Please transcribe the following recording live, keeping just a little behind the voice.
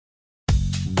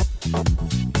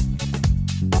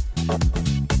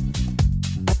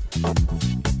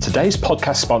Today's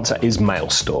podcast sponsor is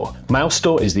Mailstore.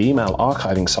 Mailstore is the email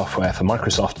archiving software for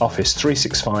Microsoft Office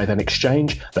 365 and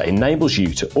Exchange that enables you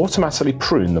to automatically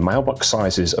prune the mailbox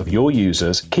sizes of your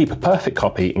users, keep a perfect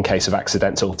copy in case of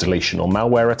accidental deletion or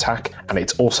malware attack, and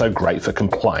it's also great for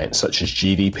compliance such as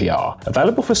GDPR.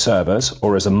 Available for servers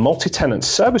or as a multi-tenant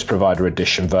service provider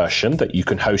edition version that you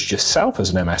can host yourself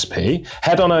as an MSP,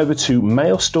 head on over to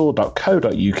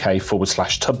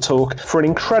mailstore.co.uk/TubTalk for an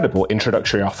incredible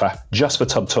introductory offer just for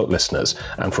TubTalk listeners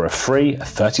and for a free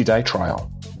 30-day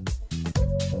trial.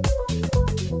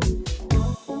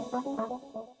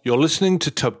 You're listening to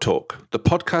Tub Talk, the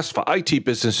podcast for IT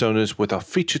business owners, with our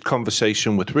featured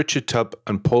conversation with Richard Tubb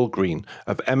and Paul Green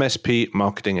of MSP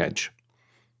Marketing Edge.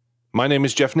 My name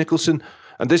is Jeff Nicholson,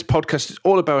 and this podcast is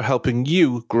all about helping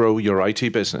you grow your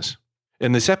IT business.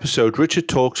 In this episode, Richard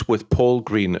talks with Paul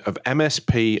Green of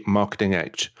MSP Marketing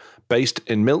Edge, based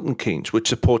in Milton Keynes, which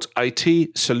supports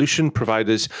IT solution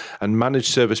providers and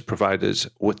managed service providers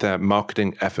with their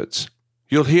marketing efforts.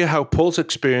 You'll hear how Paul's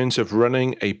experience of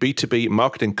running a B2B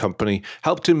marketing company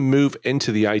helped him move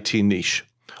into the IT niche,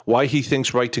 why he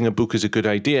thinks writing a book is a good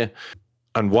idea,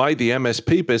 and why the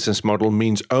MSP business model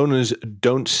means owners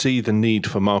don't see the need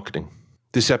for marketing.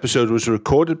 This episode was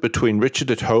recorded between Richard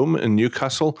at home in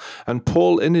Newcastle and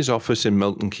Paul in his office in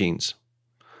Milton Keynes.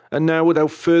 And now,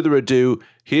 without further ado,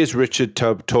 here's Richard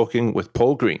Tubb talking with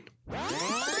Paul Green.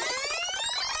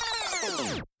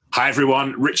 Hi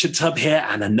everyone, Richard Tubb here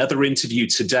and another interview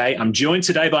today. I'm joined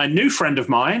today by a new friend of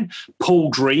mine, Paul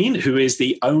Green, who is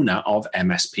the owner of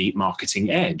MSP Marketing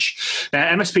Edge.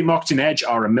 Now, MSP Marketing Edge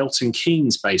are a Milton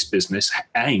Keynes-based business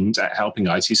aimed at helping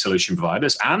IT solution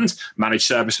providers and managed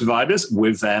service providers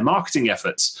with their marketing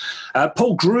efforts.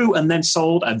 Paul grew and then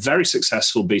sold a very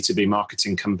successful B2B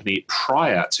marketing company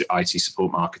prior to IT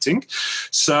support marketing.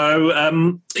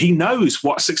 So he knows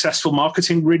what successful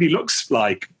marketing really looks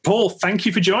like. Paul, thank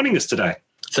you for joining us today.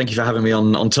 Thank you for having me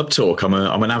on Tub Talk. I'm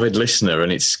an avid listener,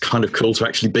 and it's kind of cool to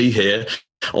actually be here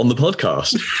on the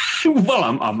podcast. Well,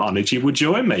 I'm honoured you would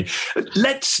join me.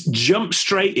 Let's jump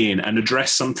straight in and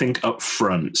address something up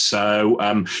front. So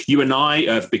you and I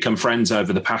have become friends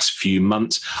over the past few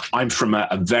months. I'm from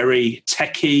a very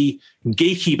techie,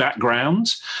 geeky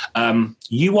background.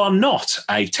 You are not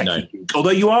a techie, no.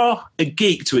 Although you are a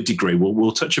geek to a degree.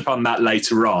 We'll touch upon that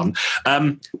later on.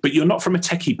 But you're not from a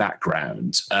techie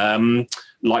background.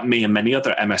 Like me and many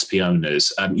other MSP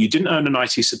owners, you didn't own an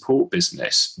IT support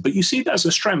business, but you see that as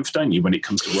a strength, don't you, when it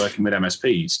comes to working with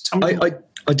MSPs? Tell me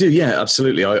I do, yeah,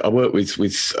 absolutely. I work with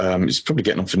it's probably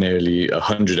getting on for nearly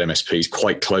 100 MSPs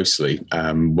quite closely,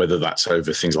 whether that's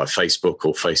over things like Facebook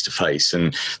or face-to-face.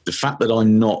 And the fact that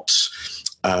I'm not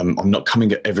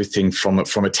coming at everything from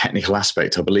a technical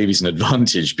aspect, I believe is an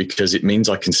advantage, because it means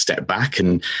I can step back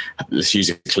and, let's use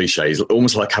a cliche,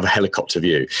 almost like have a helicopter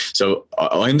view. So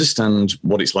I understand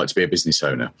what it's like to be a business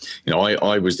owner. You know,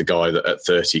 I was the guy that at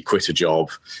 30 quit a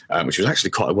job, which was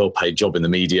actually quite a well-paid job in the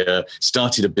media,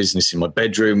 started a business in my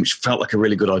bedroom, which felt like a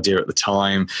really good idea at the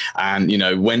time. And, you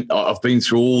know, I've been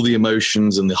through all the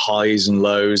emotions and the highs and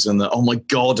lows and oh my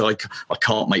God, I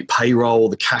can't make payroll,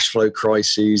 the cash flow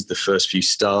crises, the first few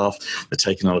staff, the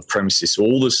taking out of premises,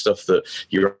 all the stuff that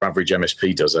your average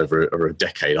MSP does over a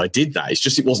decade. I did that. It's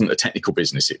just, it wasn't a technical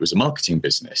business. It was a marketing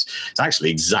business. It's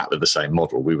actually exactly the same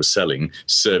model. We were selling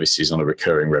services on a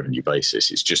recurring revenue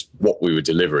basis. It's just what we were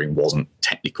delivering wasn't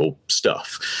technical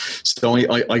stuff. So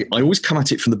I always come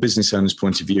at it from the business owner's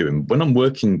point of view. And when I'm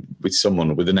working with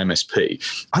someone, with an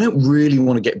MSP, I don't really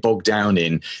want to get bogged down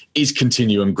in, is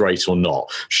Continuum great or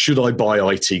not? Should I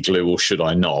buy IT glue or should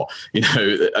I not? You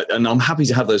know, and I'm happy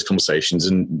to have those conversations.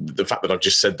 And the fact that I've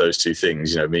just said those two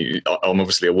things, you know, I'm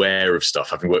obviously aware of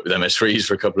stuff, having worked with MS3s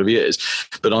for a couple of years,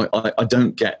 but I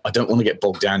don't want to get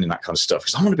bogged down in that kind of stuff,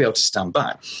 because I want to be able to stand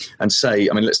back and say,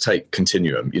 I mean, let's take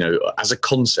Continuum, you know, as a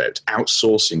concept,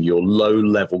 outsourcing your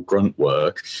low-level grunt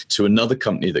work to another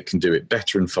company that can do it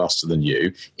better and faster than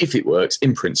you, if it works,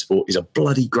 in principle, is a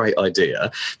bloody great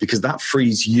idea, because that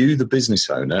frees you, the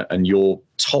business owner, and your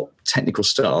top technical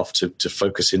staff to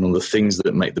focus in on the things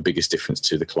that make the biggest difference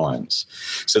to the clients.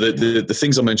 So the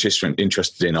things I'm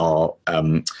interested in are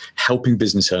helping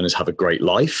business owners have a great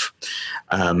life,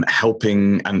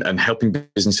 helping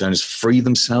business owners free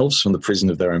themselves from the prison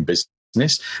of their own business,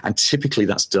 And typically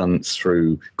that's done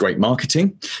through great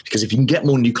marketing, because if you can get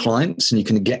more new clients and you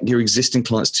can get your existing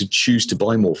clients to choose to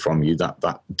buy more from you,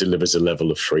 that delivers a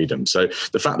level of freedom. So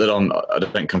the fact that I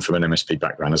don't come from an MSP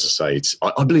background, as I say,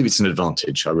 I believe it's an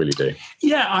advantage. I really do.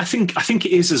 Yeah, I think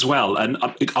it is as well. And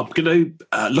I'm going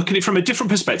to look at it from a different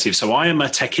perspective. So I am a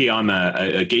techie, I'm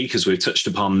a geek, as we've touched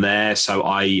upon there. So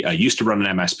I used to run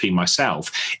an MSP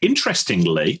myself.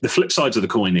 Interestingly, the flip side of the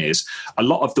coin is a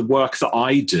lot of the work that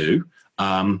I do,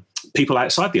 people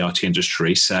outside the IT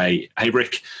industry say, hey,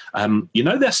 Rick,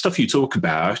 there's stuff you talk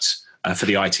about for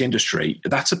the IT industry,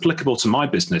 that's applicable to my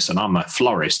business. And I'm a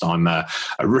florist. I'm I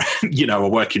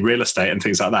work in real estate and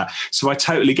things like that. So I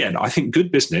totally get it. I think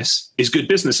good business is good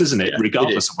business, isn't it? Yeah,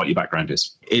 regardless of what your background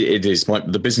is. It is.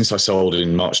 The business I sold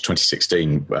in March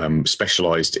 2016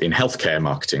 specialized in healthcare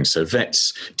marketing. So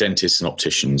vets, dentists and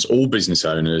opticians, all business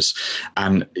owners.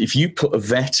 And if you put a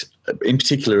vet, in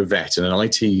particular a vet and an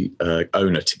IT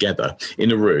owner together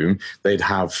in a room, they'd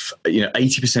have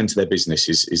 80% of their business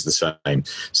is the same.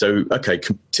 So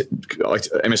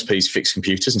MSPs fix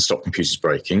computers and stop computers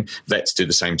breaking. Vets do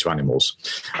the same to animals.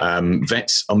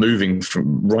 Vets are moving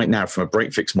right now from a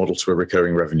break fix model to a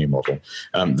recurring revenue model.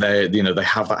 They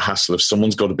have that hassle of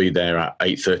someone's got to be there at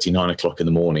 8:30, 9 o'clock in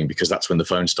the morning, because that's when the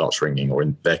phone starts ringing, or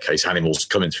in their case, animals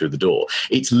coming through the door.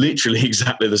 It's literally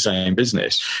exactly the same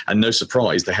business, and no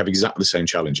surprise, they have exactly the same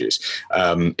challenges.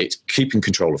 It's keeping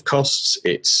control of costs.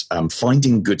 It's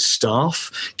finding good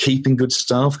staff, keeping good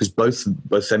staff, because both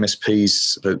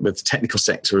MSPs, both the technical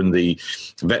sector and the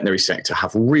veterinary sector,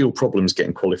 have real problems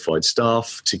getting qualified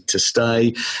staff to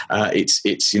stay. It's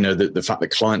the fact that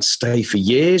clients stay for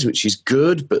years, which is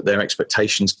good, but their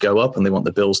expectations go up and they want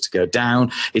the bills to go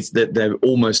down. It's that they're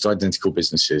almost identical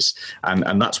businesses,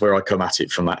 and that's where I come at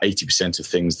it, from that 80% of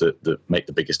things that make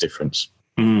the biggest difference.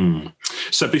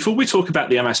 So before we talk about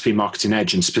the MSP Marketing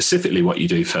Edge and specifically what you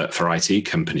do for IT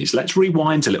companies, let's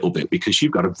rewind a little bit, because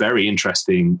you've got a very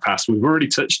interesting past. We've already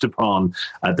touched upon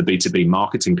the B2B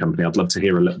marketing company. I'd love to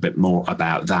hear a little bit more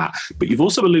about that. But you've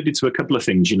also alluded to a couple of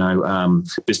things,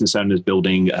 business owners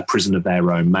building a prison of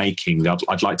their own making.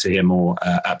 I'd like to hear more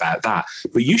about that.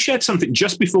 But you shared something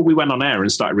just before we went on air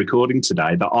and started recording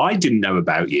today that I didn't know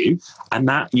about you, and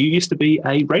that you used to be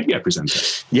a radio presenter.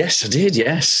 Yes, I did.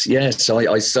 Yes.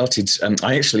 I started,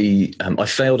 I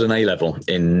failed an A-level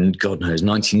in, God knows,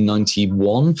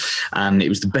 1991. And it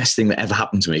was the best thing that ever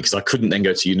happened to me, because I couldn't then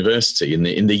go to university. In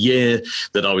the year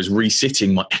that I was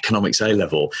resitting my economics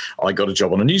A-level, I got a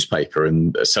job on a newspaper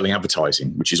and selling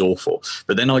advertising, which is awful.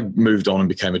 But then I moved on and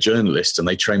became a journalist, and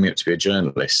they trained me up to be a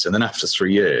journalist. And then after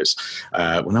 3 years,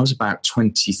 when I was about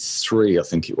 23, I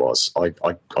think it was,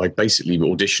 I basically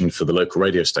auditioned for the local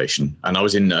radio station. And I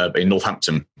was in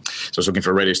Northampton. So I was looking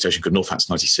for a radio station called Northampton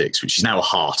 96, which is now a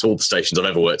Heart. All the stations I've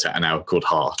ever worked at are now called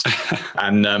Heart.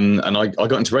 and I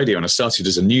got into radio, and I started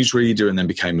as a newsreader and then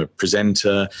became a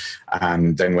presenter,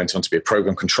 and then went on to be a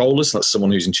program controller. So that's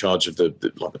someone who's in charge of the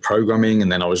programming.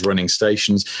 And then I was running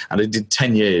stations, and I did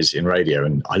 10 years in radio,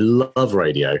 and I love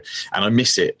radio and I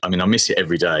miss it. I miss it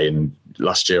every day. And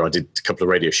last year I did a couple of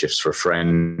radio shifts for a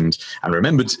friend, and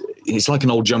remembered it's like an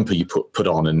old jumper you put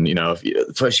on, and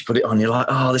first you put it on, you're like,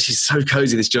 oh, this is so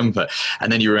cozy, this jumper,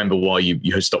 and then you remember why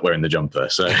you stopped wearing the jumper.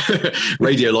 So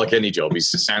radio, like any job,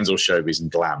 sounds all showbiz and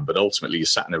glam, but ultimately you're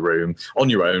sat in a room on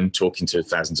your own talking to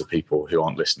thousands of people who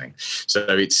aren't listening. So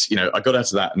it's, I got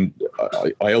out of that, and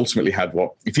I ultimately had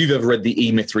if you've ever read the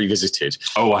E-Myth Revisited.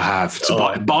 Oh, I have. It's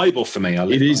a Bible for me.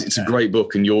 It is. It's a great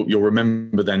book, and you'll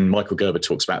remember then Michael Gerber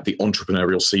talks about the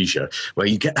entrepreneurial seizure, where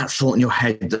you get that thought in your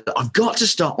head that I've got to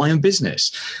start my own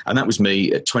business. And that was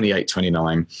me at 28,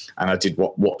 29. And I did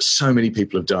what so many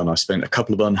people have done. I spent a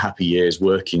couple of unhappy years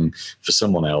working for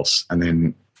someone else. And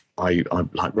then I'm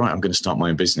like, right, I'm going to start my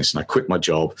own business. And I quit my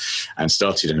job and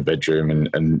started in a bedroom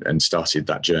and started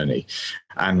that journey.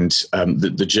 And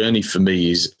the journey for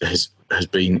me has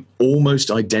been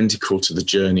almost identical to the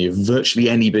journey of virtually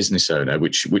any business owner,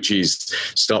 which is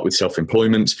start with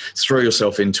self-employment, throw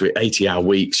yourself into it, 80-hour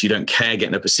weeks. You don't care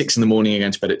getting up at 6 in the morning and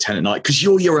going to bed at 10 at night, because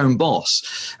you're your own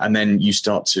boss. And then you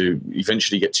start to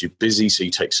eventually get too busy, so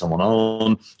you take someone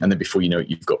on, and then before you know it,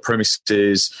 you've got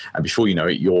premises, and before you know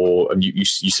it, you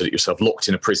said it yourself, locked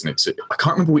in a prison. I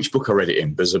can't remember which book I read it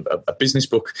in. There's a business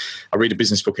book. I read a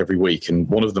business book every week, and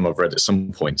one of them I've read at some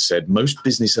point said most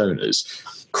business owners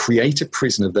create a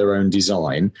prison of their own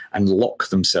design and lock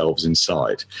themselves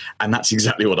inside. And that's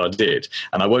exactly what I did.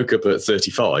 And I woke up at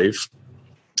 35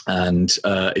 And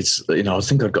it's, I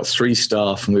think I'd got 3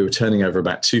 staff and we were turning over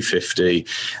about 250,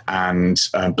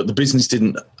 but the business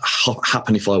didn't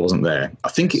happen if I wasn't there. I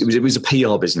think it was a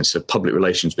PR business, a public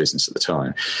relations business at the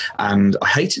time, and I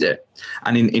hated it.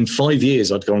 And in 5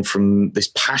 years, I'd gone from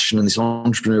this passion and this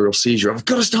entrepreneurial seizure, I've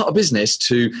got to start a business,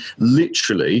 to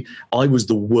literally, I was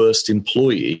the worst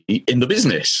employee in the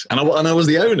business, and I was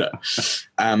the owner.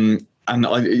 And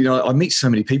I meet so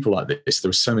many people like this. There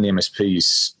were so many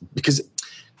MSPs, because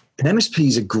an MSP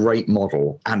is a great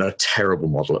model and a terrible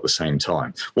model at the same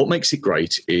time. What makes it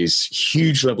great is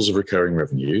huge levels of recurring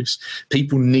revenues.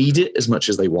 People need it as much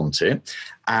as they want it.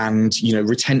 And,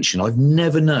 retention. I've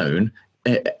never known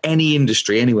any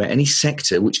industry, anywhere, any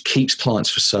sector which keeps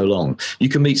clients for so long. You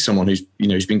can meet someone who's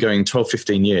been going 12,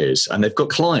 15 years and they've got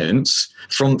clients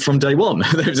from day one.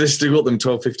 They've still got them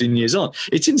 12, 15 years on.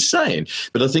 It's insane.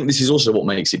 But I think this is also what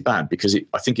makes it bad, because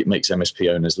I think it makes MSP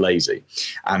owners lazy.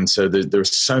 And so there are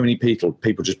so many people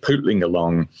just pootling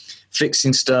along,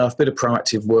 fixing stuff, bit of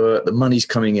proactive work. The money's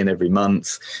coming in every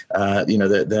month. They're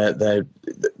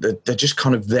just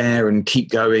kind of there and keep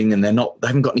going, and they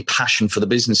haven't got any passion for the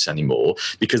business anymore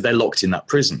because they're locked in that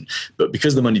prison. But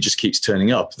because the money just keeps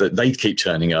turning up, that they keep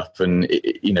turning up, and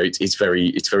it's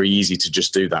very easy to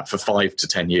just do that for 5 to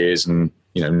 10 years and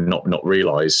not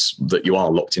realize that you are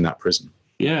locked in that prison.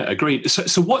 Yeah, agreed.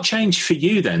 So what changed for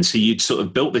you then? So you'd sort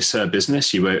of built this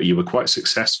business. You were quite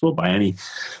successful by any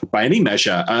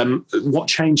measure. What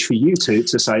changed for you to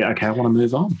say, okay, I want to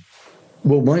move on?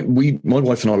 Well, my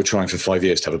wife and I were trying for 5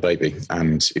 years to have a baby,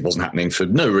 and it wasn't happening for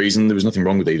no reason. There was nothing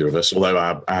wrong with either of us. Although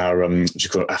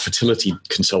our fertility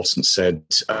consultant said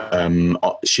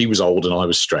she was old and I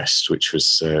was stressed, which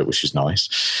was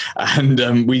nice.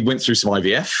 And we went through some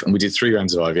IVF, and we did 3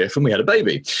 rounds of IVF, and we had a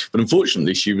baby. But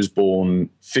unfortunately, she was born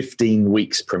 15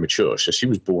 weeks premature. So she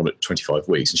was born at 25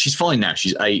 weeks, and she's fine now.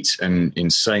 She's 8 and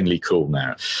insanely cool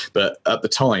now. But at the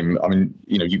time,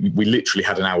 we literally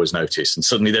had an hour's notice, and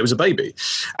suddenly there was a baby.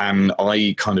 And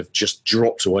I kind of just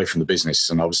dropped away from the business,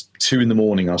 and I was 2 a.m.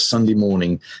 on a Sunday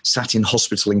morning, sat in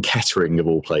hospital in Kettering of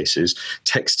all places,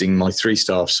 texting my 3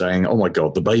 staff saying, oh my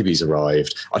God, the baby's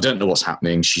arrived. I don't know what's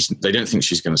happening. They don't think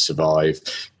she's going to survive.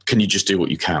 Can you just do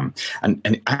what you can? And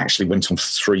it actually went on for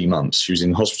 3 months. She was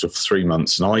in hospital for 3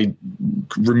 months, and I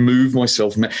removed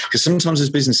myself, because sometimes as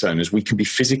business owners, we can be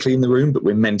physically in the room, but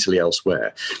we're mentally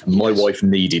elsewhere. And my wife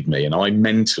needed me, and I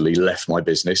mentally left my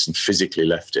business and physically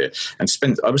left it, and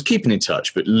I was keeping in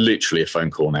touch, but literally a phone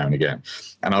call now and again.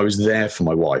 And I was there for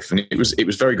my wife, and it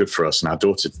was very good for us. And our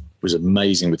daughter was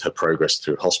amazing with her progress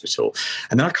through hospital.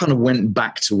 And then I kind of went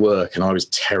back to work, and I was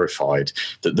terrified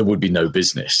that there would be no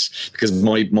business, because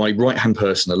my right-hand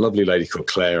person, a lovely lady called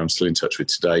Claire, I'm still in touch with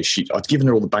today, I'd given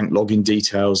her all the bank login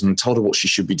details and told her what she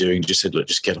should be doing, just said, look,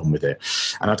 just get on with it.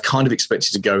 And I'd kind of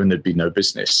expected to go and there'd be no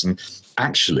business. And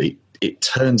actually, it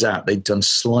turns out they'd done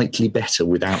slightly better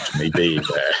without me being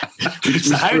there.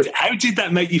 So how did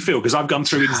that make you feel? Because I've gone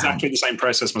through exactly the same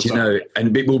process myself.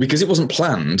 Because it wasn't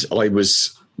planned, I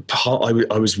was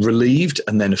relieved,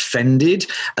 and then offended,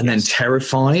 and then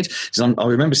terrified. I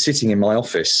remember sitting in my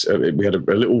office. We had a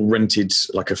little rented,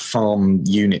 like a farm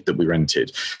unit that we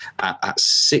rented at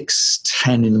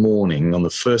 6:10 in the morning on the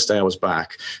first day I was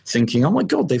back, thinking, oh my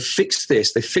God, they've fixed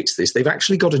this. They've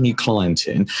actually got a new client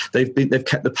in. They've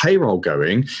kept the payroll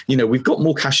going. We've got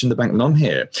more cash in the bank than I'm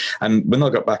here. And when I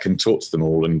got back and talked to them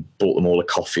all and bought them all a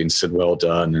coffee and said, well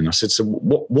done. And I said, so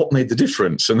what made the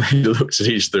difference? And they looked at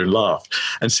each other and laughed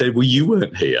and said, well, you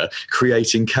weren't here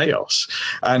creating chaos.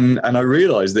 And I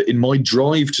realized that in my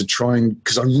drive to try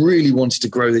because I really wanted to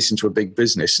grow this into a big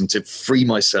business and to free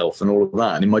myself and all of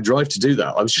that. And in my drive to do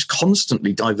that, I was just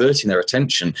constantly diverting their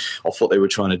attention off what they were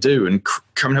trying to do and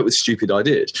coming up with stupid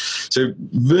ideas. So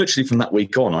virtually from that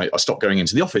week on, I stopped going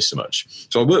into the office so much.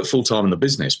 So I worked full time in the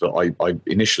business, but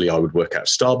initially I would work out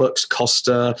Starbucks,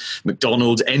 Costa,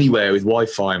 McDonald's, anywhere with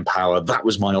Wi-Fi and power. That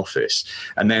was my office.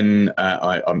 And then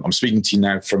I'm speaking to you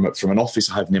now from an office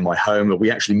I have near my home.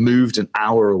 We actually moved an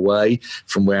hour away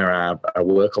from where our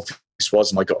work office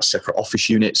was, and I got a separate office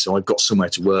unit, so I've got somewhere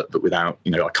to work, but without,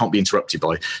 I can't be interrupted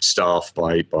by staff,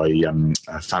 by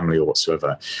family or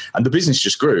whatsoever. And the business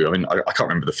just grew. I mean, I can't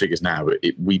remember the figures now, but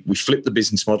we flipped the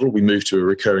business model. We moved to a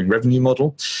recurring revenue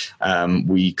model.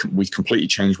 We completely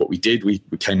changed what we did. We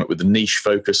came up with a niche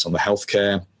focus on the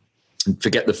healthcare.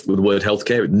 Forget the word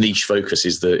healthcare. Niche focus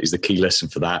is the key lesson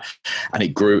for that, and it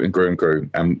grew and grew and grew.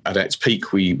 At its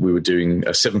peak, we were doing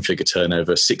a 7-figure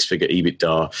turnover, 6-figure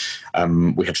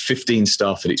EBITDA. We had 15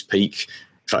 staff at its peak.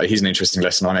 fact, here's an interesting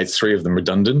lesson. I made 3 of them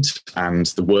redundant, and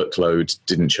the workload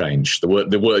didn't change. The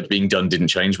work being done didn't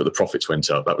change, but the profits went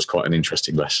up. That was quite an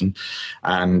interesting lesson,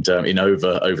 and in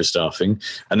overstaffing.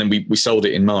 And then we sold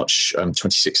it in March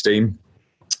 2016.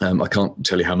 I can't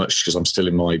tell you how much because I'm still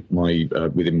in my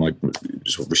within my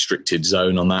sort of restricted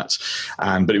zone on that.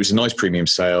 But it was a nice premium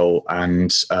sale,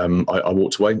 and I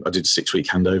walked away. I did a 6-week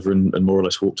handover and more or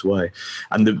less walked away.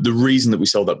 And the reason that we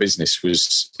sold that business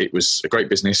was it was a great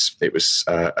business. It was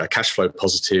a cash flow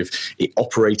positive. It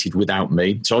operated without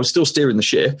me, so I was still steering the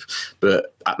ship.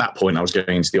 But at that point, I was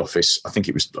going into the office. I think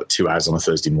it was like 2 hours on a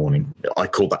Thursday morning. I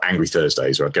called that Angry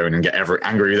Thursdays, where I'd go in and get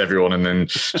angry with everyone and then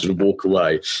sort of walk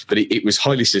away. But it was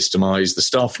highly systemized. The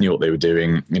staff knew what they were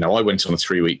doing. You know, I went on a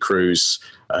 3-week cruise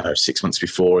 6 months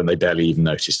before, and they barely even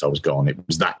noticed I was gone. It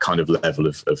was that kind of level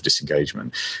of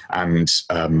disengagement. And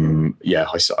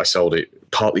I sold it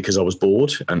partly because I was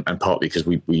bored, and partly because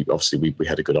we obviously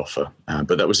had a good offer.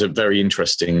 But that was a very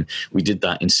interesting. We did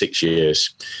that in 6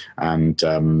 years, and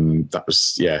that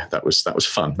was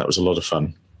fun. That was a lot of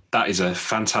fun. That is a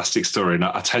fantastic story, and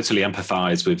I totally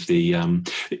empathise with the,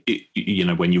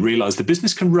 when you realise the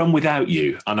business can run without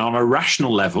you, and on a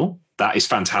rational level, that is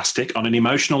fantastic. On an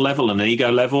emotional level, an ego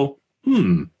level,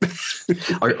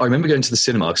 I remember going to the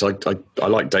cinema because I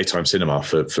like daytime cinema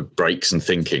for breaks and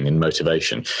thinking and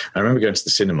motivation. I remember going to the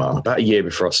cinema about a year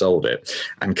before I sold it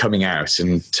and coming out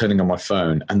and turning on my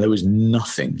phone, and there was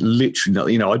nothing, literally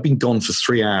nothing. You know, I'd been gone for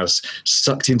 3 hours,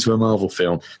 sucked into a Marvel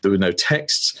film. There were no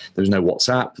texts, there was no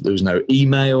WhatsApp, there was no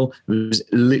email, there was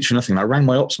literally nothing. And I rang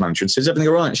my ops manager and said, "Is everything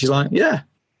all right?" And she's like, "Yeah."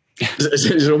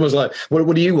 It's almost like,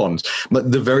 what do you want?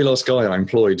 But the very last guy I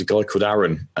employed, a guy called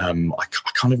Aaron, I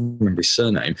can't even remember his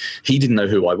surname. He didn't know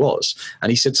who I was. And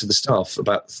he said to the staff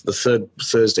about the third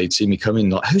Thursday to see me come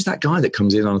in, like, "Who's that guy that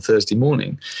comes in on a Thursday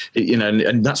morning?"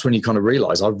 And that's when you kind of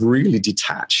realise I've really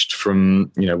detached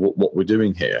from, what we're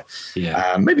doing here.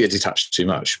 Yeah. Maybe I detached too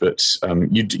much, but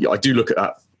I do look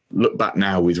back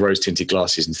now with rose-tinted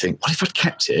glasses and think, what if I'd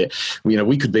kept it? We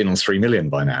could have been on 3 million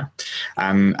by now.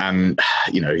 And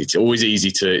it's always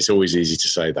easy to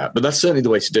say that, but that's certainly the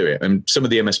way to do it. And some of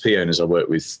the MSP owners I work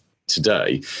with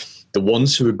today, the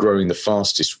ones who are growing the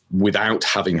fastest without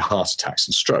having heart attacks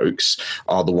and strokes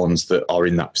are the ones that are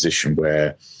in that position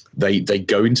where they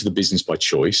go into the business by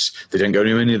choice. They don't go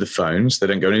anywhere near the phones. They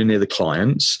don't go anywhere near the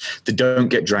clients. They don't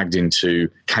get dragged into,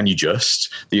 can you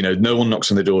just? No one knocks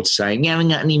on the door to say, "We haven't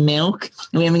got any milk.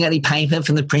 We haven't got any paper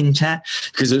from the printer."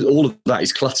 Because all of that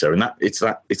is clutter, and it's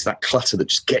that clutter that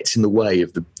just gets in the way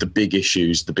of the big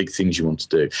issues, the big things you want to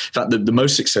do. In fact, the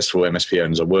most successful MSP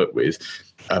owners I work with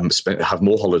have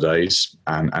more holidays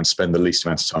and spend the least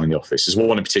amount of time in the office. There's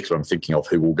one in particular I'm thinking of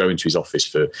who will go into his office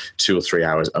for 2 or 3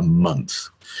 hours a month.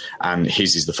 And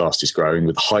his is the fastest growing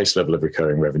with the highest level of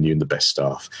recurring revenue and the best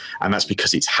staff. And that's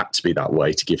because it's had to be that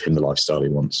way to give him the lifestyle he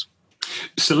wants.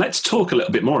 So let's talk a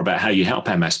little bit more about how you help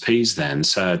MSPs then.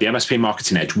 So the MSP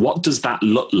Marketing Edge, what does that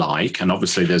look like? And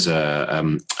obviously there's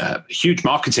a huge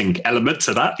marketing element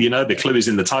to that. The clue is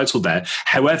in the title there.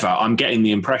 However, I'm getting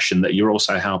the impression that you're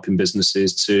also helping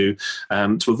businesses to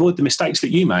avoid the mistakes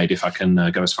that you made, if I can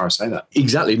go as far as say that.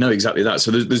 Exactly. No, exactly that.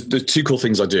 So there's 2 cool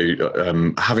things I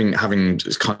do. Having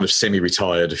kind of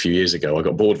semi-retired a few years ago, I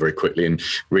got bored very quickly and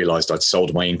realised I'd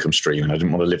sold my income stream and I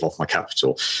didn't want to live off my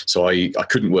capital. So I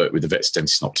couldn't work with the vets,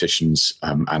 dentists and opticians,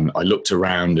 and I looked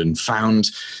around and found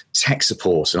tech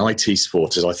support and IT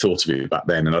support as I thought of it back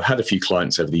then. And I've had a few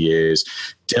clients over the years,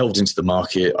 delved into the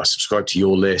market. I subscribed to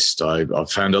your list. I've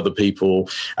found other people,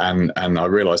 and I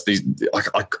realised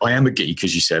I am a geek,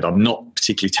 as you said. I'm not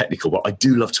particularly technical, but I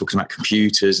do love talking about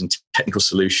computers and technical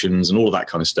solutions and all of that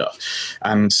kind of stuff.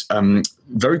 And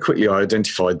very quickly I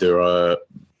identified there are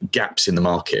gaps in the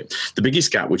market. The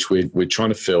biggest gap, which we're trying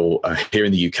to fill here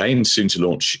in the UK and soon to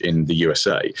launch in the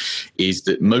USA, is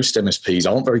that most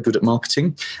MSPs aren't very good at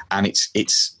marketing, and it's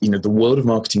the world of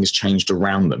marketing has changed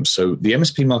around them. So the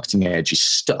MSP Marketing Edge is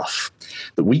stuff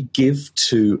that we give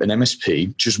to an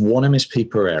MSP, just one MSP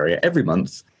per area every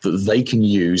month, that they can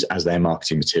use as their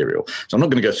marketing material. So I'm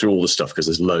not going to go through all the stuff because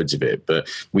there's loads of it, but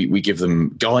we give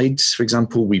them guides, for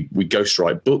example. We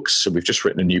ghostwrite books. So we've just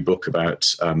written a new book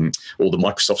about all the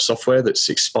Microsoft software that's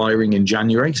expiring in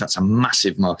January. So that's a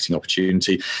massive marketing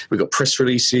opportunity. We've got press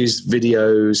releases,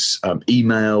 videos,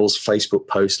 emails, Facebook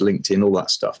posts, LinkedIn, all that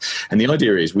stuff. And the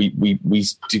idea is we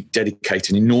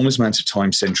dedicate an enormous amount of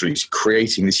time centrally to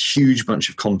creating this huge bunch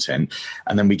of content,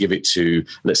 and then we give it to,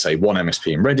 let's say, one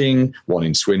MSP in Reading, one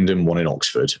in Swindon, Swindon, one in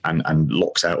Oxford, and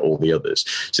locks out all the others.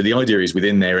 So the idea is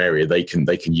within their area, they can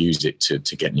use it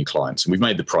to get new clients. And we've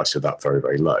made the price of that very,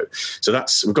 very low. So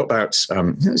we've got about,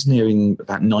 it's nearing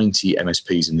about 90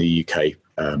 MSPs in the UK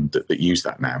that use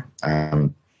that now.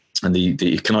 And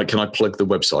can I plug the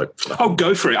website? Oh,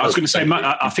 go for it. I was going to say,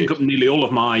 I think nearly all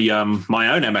of my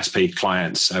my own MSP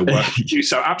clients work with you,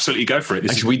 so absolutely go for it.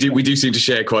 Actually, we do seem to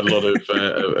share quite a lot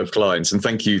of clients, and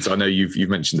thank you. I know you've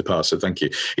mentioned the past, so thank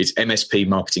you. It's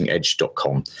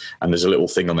mspmarketingedge.com, and there's a little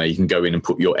thing on there. You can go in and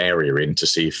put your area in to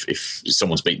see if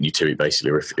someone's beaten you to it, basically,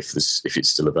 or if it's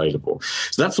still available.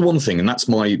 So that's the one thing, and that's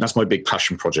my big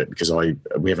passion project, because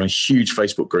we have a huge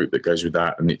Facebook group that goes with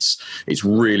that, and it's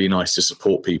really nice to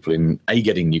support people in A,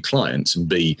 getting new clients, and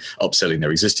B, upselling their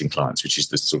existing clients, which is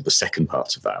the sort of the second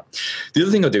part of that. The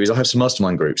other thing I do is I have some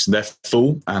mastermind groups, and they're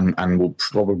full and will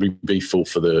probably be full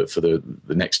for the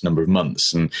next number of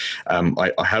months. And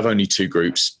I have only 2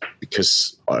 groups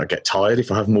because I get tired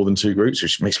if I have more than 2 groups,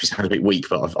 which makes me sound a bit weak,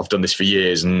 but I've done this for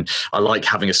years, and I like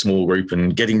having a small group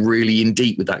and getting really in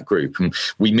deep with that group. And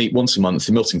we meet once a month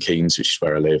in Milton Keynes, which is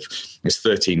where I live. There's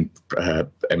 13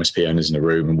 MSP owners in a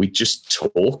room, and we just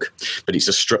talk, but it's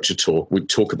a structured talk. We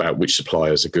talk about which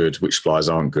suppliers are good, which suppliers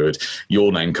aren't good.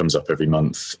 Your name comes up every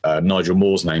month. Nigel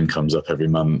Moore's name comes up every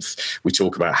month. We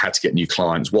talk about how to get new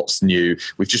clients, what's new.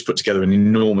 We've just put together an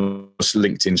enormous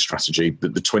LinkedIn strategy.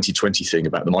 The 2020 thing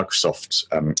about the Microsoft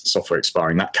software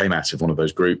expiring, that came out of one of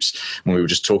those groups when we were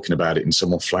just talking about it, and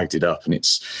someone flagged it up, and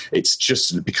it's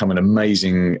just become an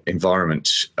amazing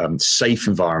environment, safe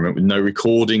environment with no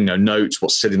recording, no notes.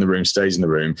 What's said in the room stays in the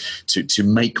room, to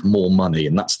make more money,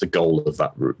 and that's the goal of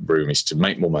that room, is to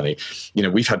make more money. You know,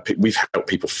 we've helped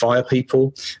people fire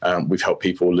people. We've helped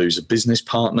people lose a business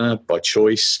partner by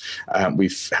choice.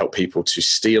 We've helped people to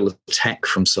steal tech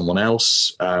from someone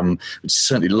else.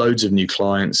 Certainly loads of new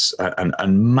clients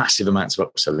and massive amounts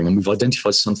of upselling. And we've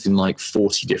identified something like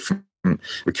 40 different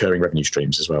recurring revenue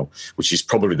streams as well, which is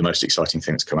probably the most exciting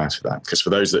thing that's come out of that. Because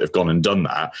for those that have gone and done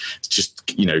that, it's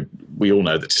just, we all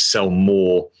know that to sell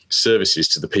more services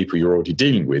to the people you're already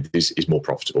dealing with is more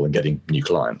profitable than getting new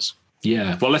clients.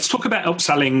 Yeah, well, let's talk about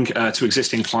upselling to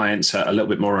existing clients a little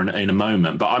bit more in a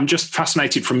moment. But I'm just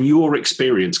fascinated from your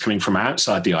experience coming from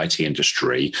outside the IT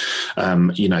industry,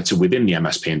 to within the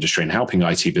MSP industry and helping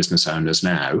IT business owners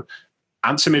now.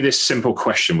 Answer me this simple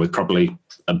question with probably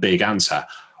a big answer.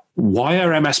 Why are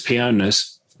MSP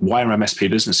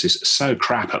businesses so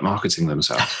crap at marketing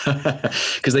themselves?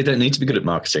 Because they don't need to be good at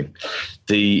marketing.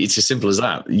 It's as simple as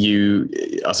that.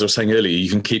 As I was saying earlier, you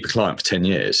can keep a client for 10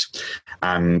 years,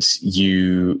 and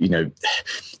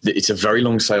it's a very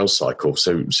long sales cycle.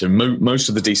 So most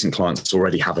of the decent clients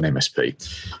already have an MSP,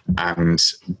 and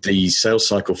the sales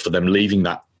cycle for them leaving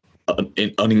that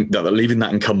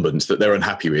incumbent that they're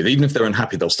unhappy with, even if they're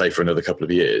unhappy, they'll stay for another couple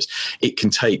of years. It can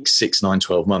take 6, 9,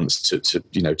 12 months to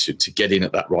get in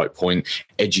at that right point,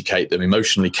 educate them,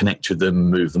 emotionally connect with them,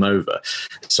 move them over.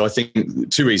 So I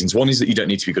think 2 reasons. One is that you don't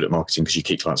need to be good at marketing because you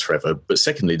keep clients forever. But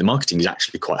secondly, the marketing is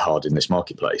actually quite hard in this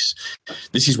marketplace.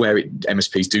 This is where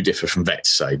MSPs do differ from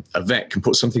vets. Say a vet can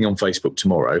put something on Facebook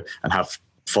tomorrow and have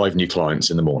 5 new clients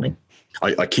in the morning.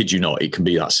 I kid you not, it can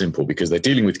be that simple, because they're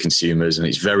dealing with consumers, and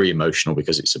it's very emotional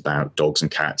because it's about dogs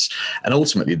and cats. And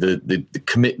ultimately, the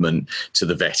commitment to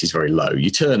the vet is very low. You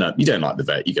turn up, you don't like the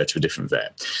vet, you go to a different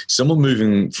vet. Someone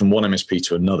moving from one MSP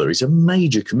to another is a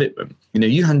major commitment.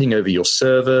 You handing over your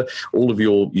server, all of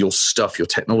your stuff, your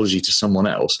technology to someone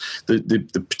else,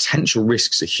 the potential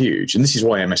risks are huge. And this is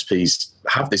why MSPs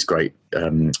have this great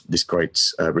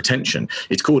retention.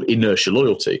 It's called inertia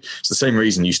loyalty. It's the same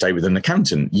reason you stay with an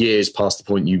accountant years past the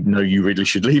point you really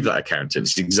should leave that accountant.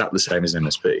 It's exactly the same as an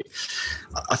MSP.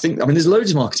 There's loads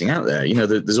of marketing out there.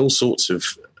 There's all sorts of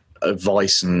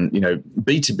advice, and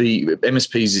B2B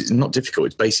MSPs is not difficult.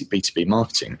 It's basic B2B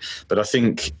marketing. But I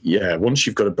think, once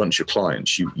you've got a bunch of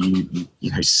clients,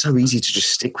 it's so easy to just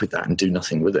stick with that and do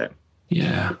nothing with it.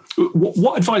 Yeah.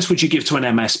 What advice would you give to an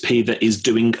MSP that is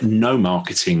doing no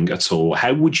marketing at all?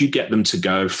 How would you get them to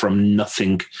go from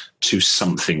nothing to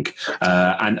something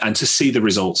and to see the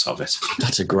results of it?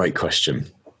 That's a great question.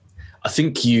 I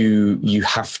think you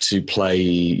have to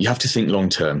think long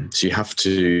term. So you have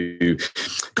to,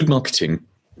 good marketing.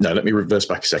 No, let me reverse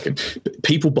back a second.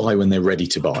 People buy when they're ready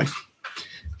to buy.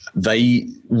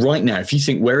 Right now, if you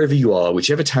think wherever you are,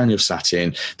 whichever town you're sat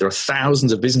in, there are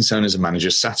thousands of business owners and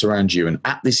managers sat around you. And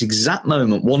at this exact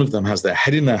moment, one of them has their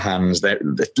head in their hands. They're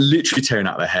literally tearing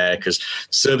out their hair because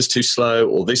service too slow,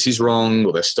 or this is wrong,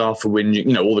 or their staff are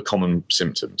whinging, all the common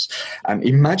symptoms. And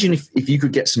imagine if you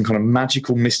could get some kind of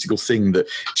magical, mystical thing that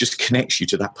just connects you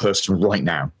to that person right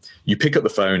now. You pick up the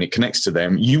phone, it connects to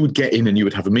them. You would get in and you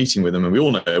would have a meeting with them. And we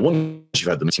all know once you've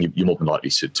had the meeting, you're more than likely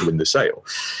to win the sale.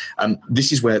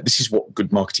 This is what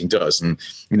good marketing does. And,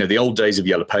 the old days of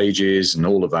Yellow Pages and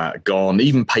all of that are gone.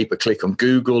 Even pay-per-click on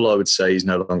Google, I would say, is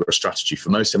no longer a strategy for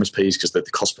most MSPs because the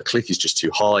cost per click is just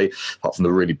too high, apart from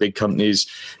the really big companies.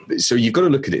 So you've got to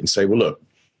look at it and say, well, look,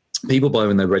 people buy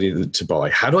when they're ready to buy.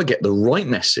 How do I get the right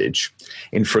message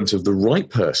in front of the right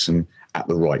person at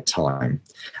the right time?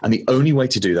 And the only way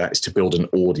to do that is to build an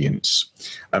audience.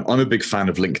 I'm a big fan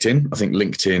of LinkedIn. I think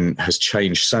LinkedIn has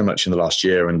changed so much in the last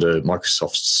year under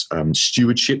Microsoft's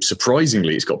stewardship.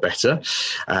 Surprisingly, it's got better.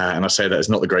 And I say that as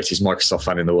not the greatest Microsoft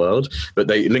fan in the world, but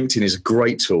LinkedIn is a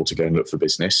great tool to go and look for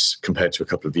business compared to a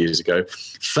couple of years ago.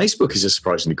 Facebook is a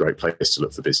surprisingly great place to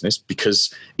look for business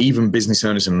because even business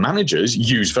owners and managers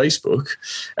use Facebook,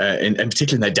 and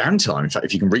particularly in their downtime. In fact,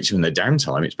 if you can reach them in their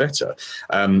downtime, it's better.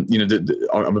 I'm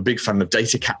a big fan of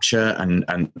data capture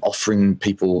and offering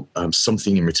people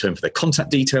something in return for their contact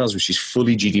details, which is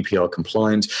fully GDPR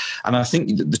compliant. And I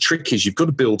think the trick is you've got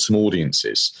to build some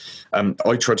audiences.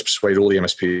 I try to persuade all the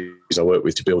MSPs I work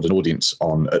with to build an audience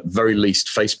on, at very least,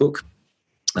 Facebook.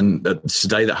 And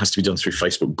today that has to be done through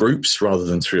Facebook groups rather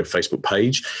than through a Facebook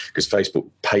page, because Facebook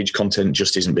page content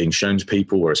just isn't being shown to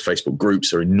people, whereas Facebook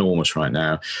groups are enormous right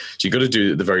now. So you've got to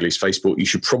do, at the very least, Facebook. You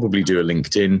should probably do a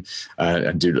LinkedIn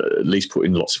and do at least put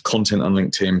in lots of content on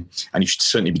LinkedIn. And you should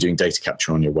certainly be doing data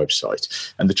capture on your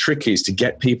website. And the trick is to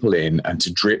get people in and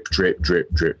to drip, drip,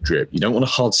 drip, drip, drip. You don't want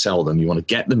to hard sell them. You want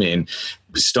to get them in,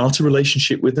 start a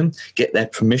relationship with them, get their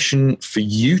permission for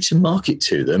you to market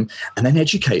to them, and then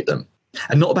educate them.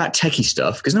 And not about techie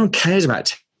stuff, because no one cares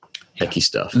about techie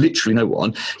stuff. Literally no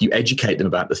one. You educate them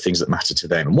about the things that matter to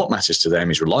them. And what matters to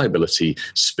them is reliability,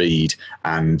 speed,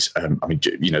 and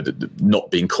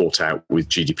not being caught out with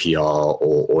GDPR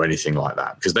or anything like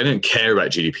that. Because they don't care about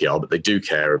GDPR, but they do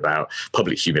care about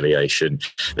public humiliation.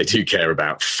 They do care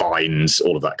about fines,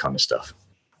 all of that kind of stuff.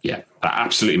 Yeah, that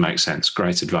absolutely makes sense.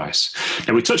 Great advice.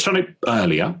 Now, we touched on it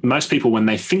earlier. Most people, when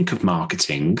they think of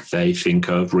marketing, they think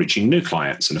of reaching new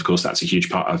clients. And of course, that's a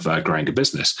huge part of growing a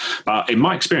business. But in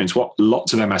my experience, what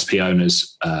lots of MSP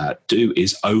owners do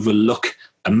is overlook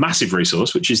a massive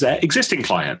resource, which is their existing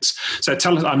clients. So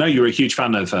tell us, I know you're a huge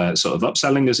fan of sort of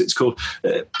upselling, as it's called.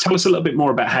 Tell us a little bit more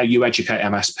about how you educate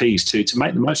MSPs to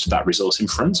make the most of that resource in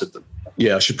front of them.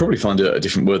 Yeah, I should probably find a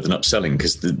different word than upselling,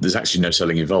 because there's actually no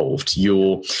selling involved.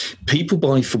 Your people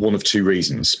buy for one of two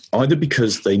reasons: either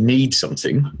because they need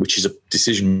something, which is a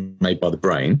decision made by the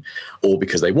brain, or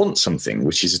because they want something,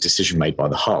 which is a decision made by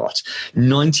the heart.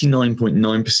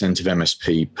 99.9% of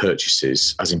MSP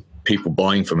purchases, as in people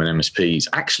buying from an MSP, is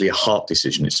actually a heart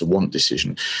decision. It's a want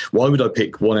decision. Why would I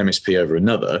pick one MSP over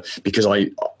another? Because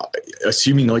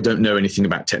assuming I don't know anything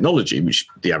about technology, which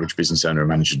the average business owner or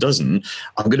manager doesn't,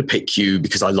 I'm going to pick you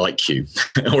because I like you,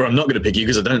 or I'm not going to pick you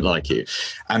because I don't like you.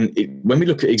 And when we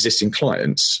look at existing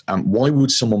clients, why would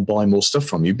someone buy more stuff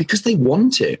from you? Because they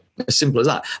want it. As simple as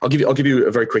that. I'll give you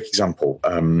a very quick example.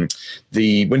 When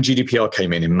GDPR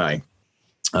came in May,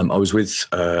 I was with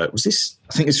I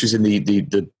think this was in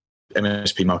the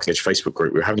MSP Marketing Edge Facebook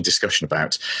group. We were having a discussion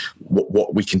about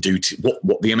what we can do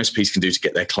what the MSPs can do to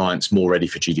get their clients more ready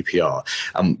for GDPR.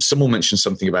 Someone mentioned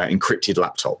something about encrypted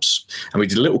laptops, and we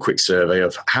did a little quick survey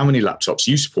of how many laptops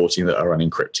you supporting that are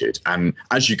unencrypted. And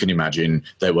as you can imagine,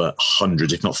 there were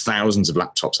hundreds, if not thousands, of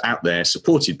laptops out there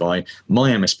supported by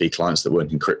my MSP clients that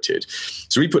weren't encrypted.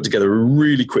 So we put together a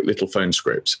really quick little phone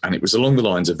script, and it was along the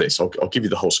lines of this. I'll give you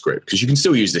the whole script, because you can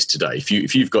still use this today. If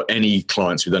you've got any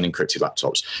clients with unencrypted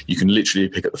laptops, you can literally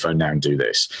pick up the phone now and do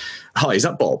this. Hi, is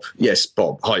that Bob? Yes,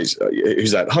 Bob. Hi,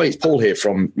 who's that? Hi, it's Paul here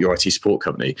from your IT support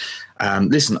company.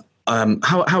 Listen,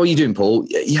 how are you doing, Paul?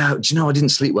 Yeah, do you know, I didn't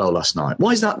sleep well last night.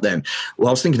 Why is that then? Well,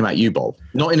 I was thinking about you, Bob.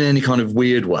 Not in any kind of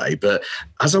weird way, but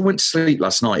as I went to sleep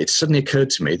last night, it suddenly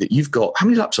occurred to me that you've got, how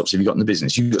many laptops have you got in the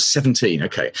business? You've got 17.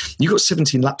 Okay. You've got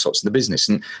 17 laptops in the business,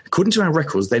 and according to our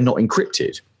records, they're not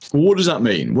encrypted. Well, what does that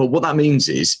mean? Well, what that means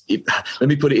is, let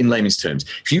me put it in layman's terms.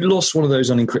 If you lost one of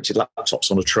those unencrypted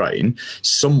laptops on a train,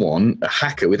 someone, a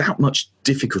hacker, without much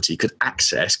difficulty could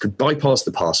bypass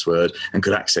the password and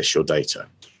could access your data.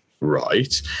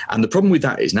 Right. And the problem with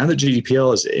that is, now that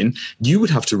GDPR is in, you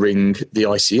would have to ring the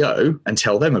ICO and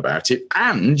tell them about it.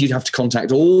 And you'd have to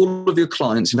contact all of your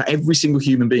clients, in fact, every single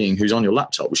human being who's on your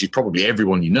laptop, which is probably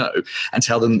everyone you know, and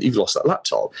tell them you've lost that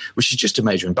laptop, which is just a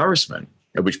major embarrassment.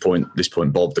 At which point,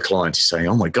 Bob, the client, is saying,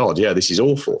 oh my God, yeah, this is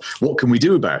awful. What can we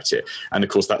do about it? And of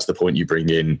course, that's the point you bring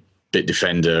in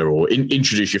Bitdefender, or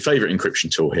introduce your favorite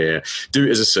encryption tool here. Do it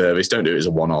as a service. Don't do it as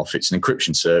a one-off. It's an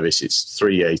encryption service. It's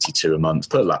 $382 a month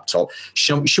per laptop.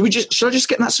 Should I just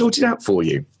get that sorted out for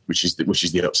you? Which is the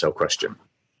upsell question.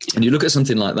 And you look at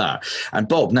something like that, and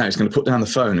Bob now is going to put down the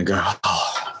phone and go,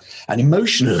 oh. And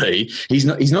emotionally, he's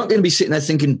not going to be sitting there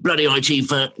thinking, bloody IT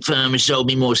firm has sold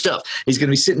me more stuff. He's going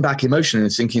to be sitting back emotionally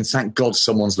and thinking, thank God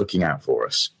someone's looking out for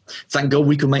us. Thank God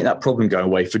we can make that problem go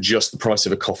away for just the price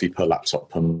of a coffee per laptop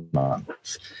per month.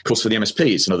 Of course, for the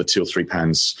MSP, it's another £2 or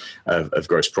 £3 of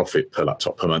gross profit per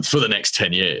laptop per month for the next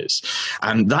 10 years.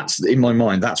 And that's, in my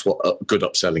mind, that's what good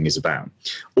upselling is about.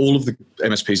 All of the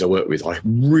MSPs I work with, I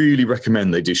really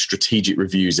recommend they do strategic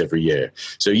reviews every year.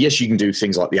 So yes, you can do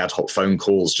things like the ad hoc phone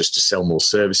calls just to sell more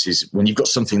services when you've got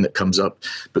something that comes up.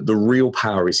 But the real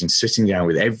power is in sitting down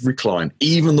with every client,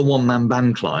 even the one-man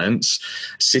band clients,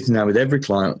 sitting down with every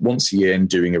client once a year and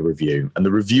doing a review. And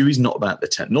the review is not about the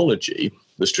technology.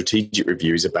 The strategic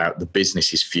review is about the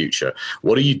business's future.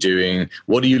 What are you doing?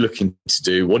 What are you looking to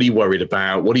do? What are you worried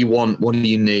about? What do you want? What do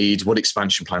you need? What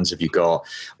expansion plans have you got?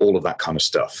 All of that kind of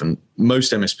stuff. And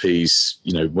most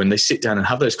MSPs, when they sit down and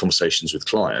have those conversations with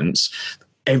clients,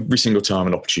 every single time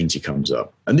an opportunity comes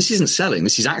up. And this isn't selling.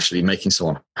 This is actually making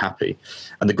someone happy.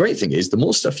 And the great thing is, the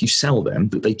more stuff you sell them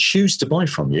that they choose to buy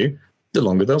from you, the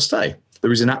longer they'll stay.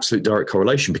 There is an absolute direct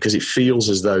correlation because it feels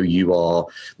as though you are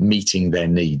meeting their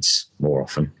needs more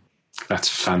often. That's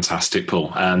fantastic,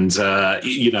 Paul. And,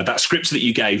 that script that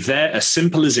you gave there, as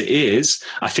simple as it is,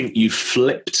 I think you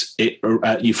flipped it.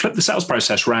 You flipped the sales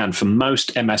process around for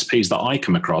most MSPs that I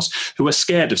come across who are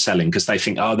scared of selling because they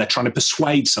think, they're trying to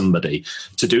persuade somebody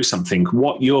to do something.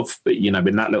 What you've, in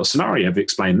that little scenario you've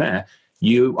explained there,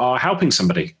 you are helping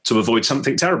somebody to avoid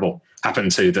something terrible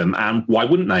happen to them, and why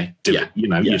wouldn't they do it?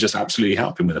 You're just absolutely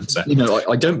helping with them. So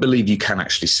I don't believe you can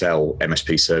actually sell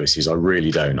MSP services. I really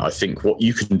don't. I think what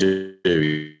you can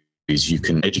do is you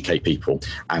can educate people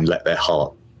and let their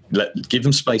heart give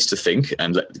them space to think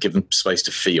and give them space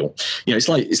to feel. It's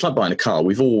like buying a car.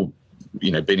 We've all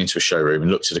been into a showroom and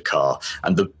looked at a car,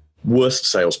 and the worst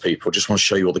salespeople just want to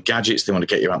show you all the gadgets. They want to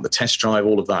get you out the test drive,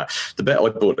 all of that. The bet I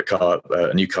bought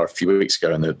a new car a few weeks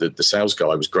ago, and the sales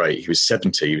guy was great. He was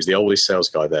 70. He was the oldest sales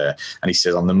guy there. And he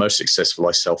says, I'm the most successful.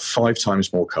 I sell 5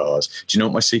 times more cars. Do you know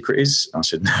what my secret is? I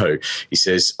said, no. He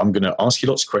says, I'm going to ask you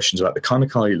lots of questions about the kind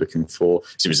of car you're looking for.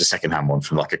 So it was a secondhand one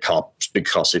from like a big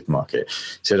car supermarket.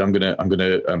 He said, I'm going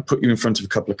to put you in front of a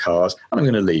couple of cars and I'm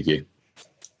going to leave you.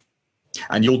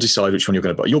 And you'll decide which one you're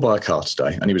going to buy. You'll buy a car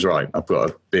today. And he was right. I've got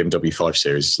a BMW 5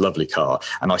 Series. It's a lovely car.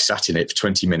 And I sat in it for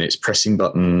 20 minutes, pressing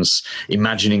buttons,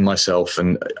 imagining myself.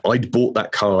 And I'd bought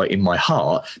that car in my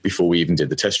heart before we even did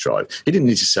the test drive. He didn't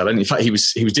need to sell it. In fact, he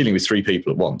was dealing with 3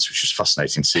 people at once, which was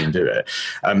fascinating to see him do it.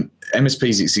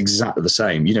 MSPs, it's exactly the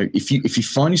same. If you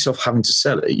find yourself having to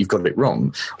sell it, you've got it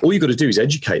wrong. All you've got to do is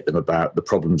educate them about the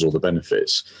problems or the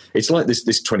benefits. It's like this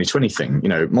 2020 thing.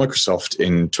 Microsoft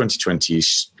in 2020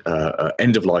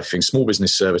 end of life thing, Small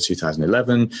Business Server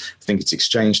 2011. I think it's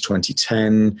Exchange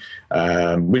 2010,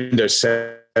 Windows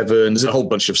 7. There's a whole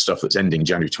bunch of stuff that's ending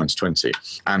January 2020.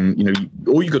 And,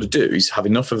 all you've got to do is have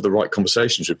enough of the right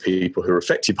conversations with people who are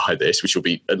affected by this, which will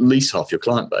be at least half your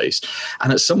client base.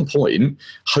 And at some point,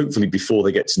 hopefully before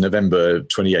they get to November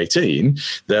 2018,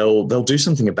 they'll do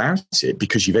something about it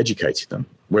because you've educated them.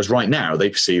 Whereas right now, they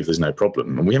perceive there's no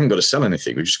problem. And we haven't got to sell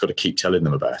anything. We've just got to keep telling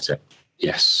them about it.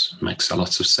 Yes, makes a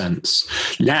lot of sense.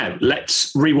 Now,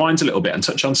 let's rewind a little bit and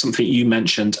touch on something you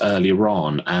mentioned earlier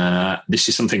on. This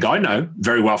is something I know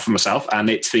very well for myself,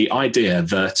 and it's the idea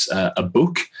that a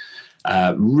book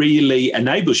really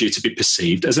enables you to be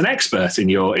perceived as an expert in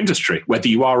your industry, whether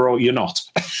you are or you're not.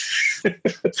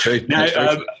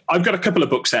 Now, I've got a couple of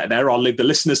books out there. I'll leave the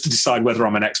listeners to decide whether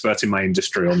I'm an expert in my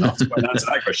industry or not. To answer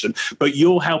that question, but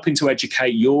you're helping to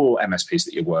educate your MSPs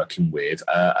that you're working with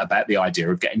about the idea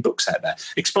of getting books out there.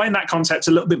 Explain that concept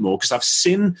a little bit more, because I've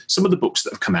seen some of the books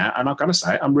that have come out, and I've got to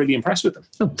say I'm really impressed with them.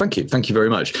 Oh, thank you very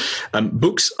much.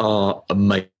 Books are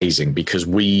amazing because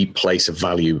we place a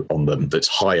value on them that's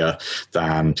higher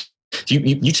than.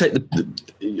 You take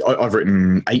I've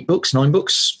written 9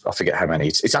 books. I forget how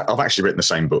many. I've actually written the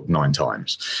same book 9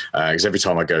 times because every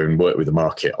time I go and work with the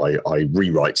market, I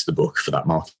rewrite the book for that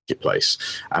marketplace,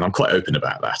 and I'm quite open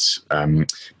about that.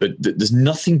 But there's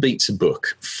nothing beats a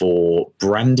book for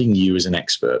branding you as an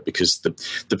expert, because the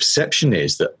perception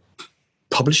is that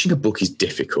publishing a book is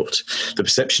difficult. The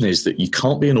perception is that you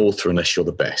can't be an author unless you're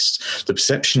the best. The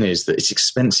perception is that it's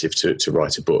expensive to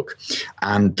write a book.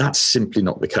 And that's simply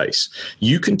not the case.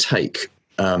 You can take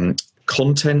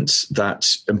content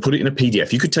and put it in a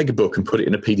PDF. You could take a book and put it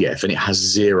in a PDF and it has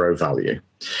zero value,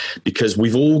 because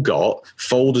we've all got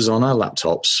folders on our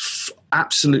laptops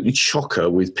absolutely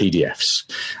chocker with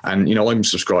PDFs. And, I'm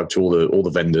subscribed to all the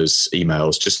vendors'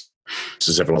 emails, just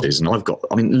as everyone is, and I've got,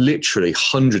 literally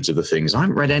hundreds of the things. I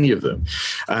haven't read any of them,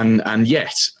 and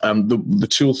yet the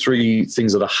 2 or 3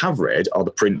 things that I have read are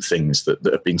the print things that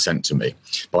have been sent to me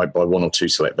by 1 or 2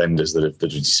 select vendors that have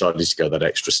decided to go that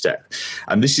extra step.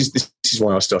 And this is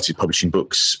why I started publishing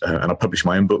books, and I publish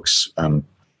my own books.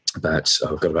 About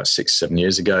 6-7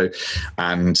 years ago,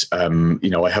 and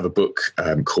I have a book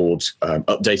called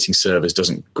 "Updating Servers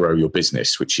Doesn't Grow Your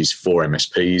Business," which is for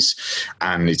MSPs,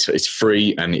 and it's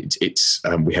free, and it's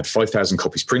we had 5,000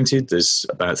 copies printed. There's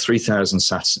about 3,000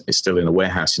 sat. It's still in a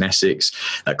warehouse in Essex.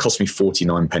 That cost me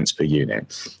 49 pence per unit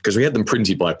because we had them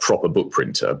printed by a proper book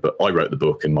printer, but I wrote the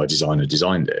book and my designer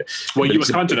designed it. Well, you were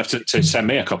kind enough to send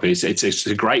me a copy. It's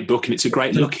a great book, and it's a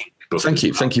great looking. Thank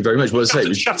you very much. Well,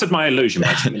 it shattered my illusion.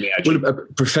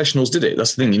 Professionals did it.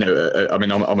 That's the thing,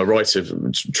 I'm a writer,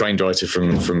 trained writer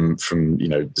from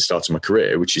the start of my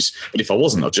career. Which is, but if I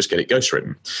wasn't, I'd just get it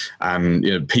ghostwritten.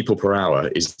 And People Per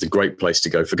Hour is the great place to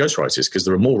go for ghostwriters because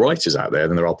there are more writers out there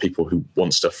than there are people who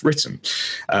want stuff written.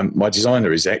 My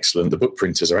designer is excellent. The book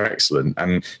printers are excellent,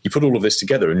 and you put all of this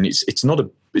together, and it's not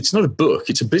a book.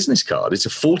 It's a business card. It's a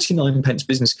 49 pence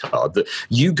business card that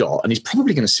you got, and it's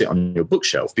probably going to sit on your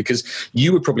bookshelf because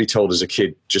you were probably told as a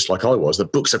kid, just like I was,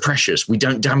 that books are precious. We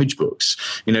don't damage books.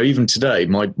 Even today,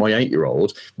 my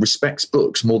 8-year-old respects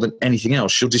books more than anything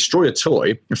else. She'll destroy a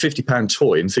toy, a £50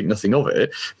 toy, and think nothing of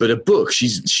it. But a book,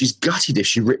 she's gutted if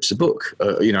she rips a book,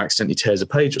 accidentally tears a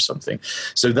page or something.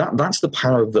 So that's the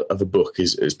power of a book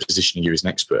is positioning you as an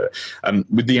expert.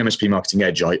 With the MSP Marketing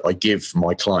Edge, I give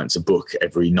my clients a book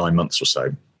every 9 months or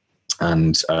so.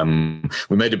 And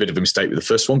we made a bit of a mistake with the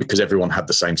first one because everyone had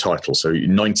the same title. So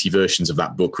 90 versions of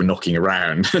that book were knocking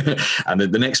around. And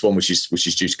the next one, which is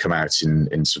due to come out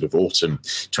in sort of autumn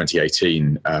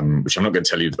 2018, which I'm not going to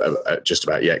tell you just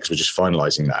about yet because we're just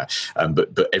finalising that.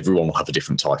 But everyone will have a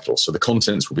different title. So the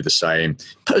contents will be the same,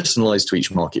 personalised to each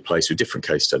marketplace with different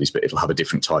case studies, but it'll have a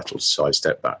different title to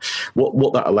sidestep that.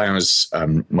 What that allows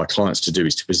my clients to do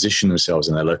is to position themselves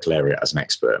in their local area as an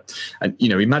expert. And,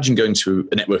 imagine going to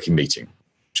a networking meeting.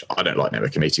 I don't like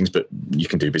networking meetings, but you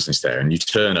can do business there. And you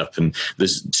turn up and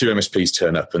there's 2 MSPs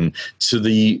turn up, and to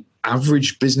the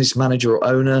average business manager or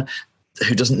owner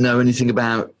who doesn't know anything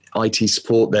about IT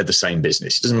support, they're the same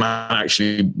business. It doesn't matter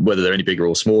actually whether they're any bigger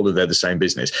or smaller, they're the same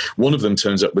business. One of them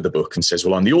turns up with a book and says,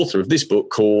 well, I'm the author of this book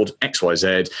called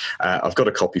XYZ. I've got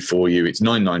a copy for you. It's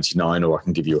 $9.99, or I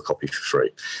can give you a copy for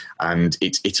free. And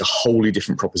it's a wholly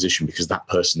different proposition because that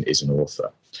person is an author.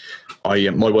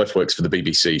 My wife works for the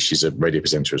BBC. She's a radio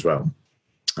presenter as well.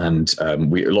 And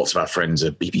lots of our friends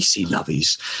are BBC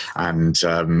lovies, and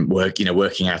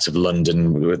working out of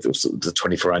London, where the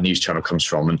 24-hour news channel comes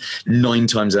from. And 9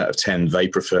 times out of 10, they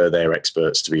prefer their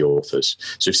experts to be authors.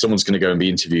 So if someone's going to go and be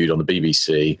interviewed on the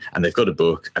BBC, and they've got a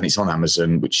book, and it's on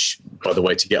Amazon, which, by the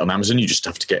way, to get on Amazon, you just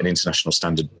have to get an international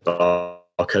standard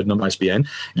barcode number, ISBN.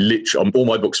 Literally, all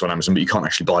my books are on Amazon, but you can't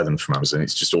actually buy them from Amazon.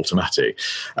 It's just automatic.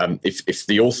 If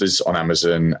the author's on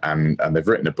Amazon and they've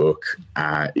written a book,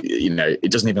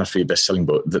 it doesn't even have to be a best-selling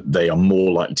book, that they are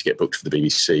more likely to get booked for the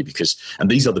BBC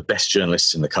and these are the best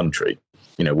journalists in the country,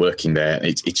 working there.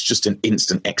 It's just an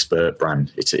instant expert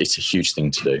brand. It's a huge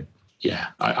thing to do. Yeah,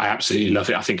 I absolutely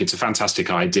love it. I think it's a fantastic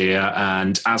idea.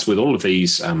 And as with all of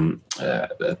these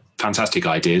fantastic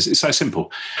ideas, it's so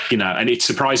simple, and it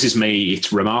surprises me.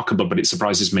 It's remarkable, but it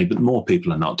surprises me that more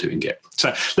people are not doing it.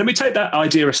 So let me take that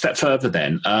idea a step further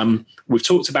then. We've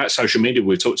talked about social media.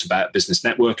 We've talked about business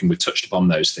networking. We've touched upon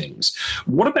those things.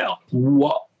 What about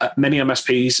what many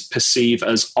MSPs perceive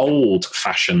as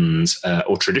old-fashioned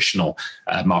or traditional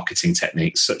marketing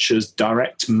techniques, such as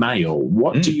direct mail?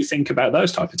 What do you think about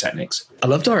those type of techniques? I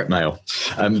love direct mail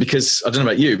because I don't know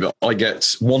about you, but I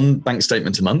get 1 bank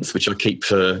statement a month, which I keep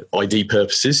for ID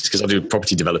purposes because I do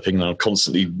property developing and I'm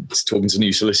constantly talking to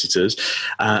new solicitors.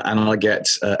 And I get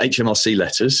HMRC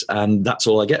letters, and that's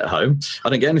all I get at home. I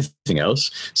don't get anything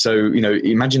else. So,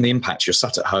 imagine the impact. You're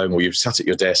sat at home or you're sat at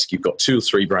your desk, you've got 2 or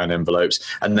 3 brown envelopes,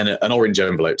 and then an orange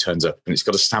envelope turns up and it's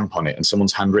got a stamp on it and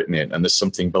someone's handwritten it and there's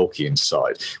something bulky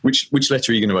inside. Which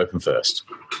letter are you going to open first?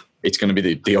 It's going to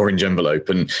be the orange envelope,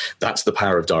 and that's the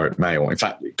power of direct mail. In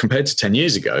fact, compared to 10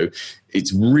 years ago,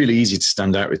 it's really easy to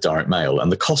stand out with direct mail,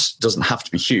 and the cost doesn't have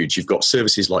to be huge. You've got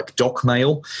services like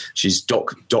DocMail, which is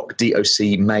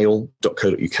docmail.co.uk.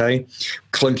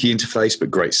 Clunky interface, but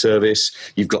great service.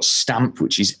 You've got Stamp,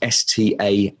 which is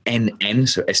STANN,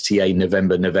 so STA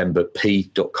November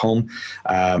P.com.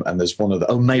 And there's one of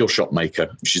the Mail Shop Maker,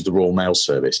 which is the Royal Mail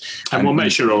service. And we'll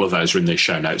make sure all of those are in the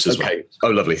show notes as well. Oh,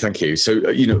 lovely. Thank you. So,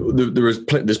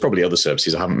 there's probably other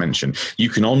services I haven't mentioned. You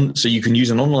can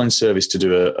use an online service to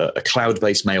do a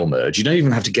cloud-based mail merge. You don't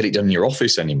even have to get it done in your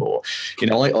office anymore. I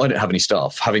don't have any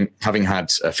staff. Having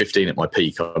had 15 at my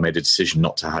peak, I made a decision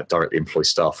not to directly employ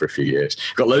staff for a few years.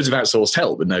 Got loads of outsourced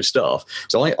help, but no staff.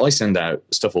 So I send out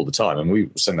stuff all the time, and we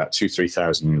send out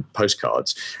 2,000-3,000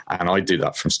 postcards, and I do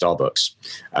that from Starbucks,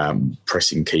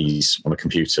 pressing keys on a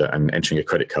computer and entering a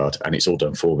credit card, and it's all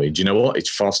done for me. Do you know what? It's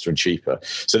faster and cheaper.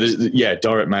 So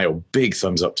direct mail, big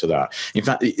thumbs up to that. In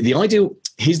fact,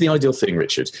 here's the ideal thing,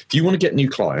 Richard. If you want to get new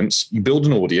clients, you build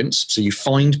an audience, so you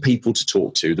find people to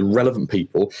talk to, the relevant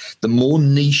people. The more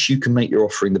niche you can make your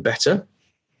offering, the better.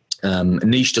 A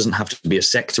niche doesn't have to be a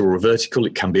sector or a vertical.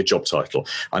 It can be a job title.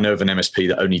 I know of an MSP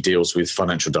that only deals with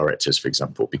financial directors, for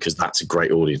example, because that's a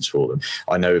great audience for them.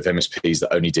 I know of MSPs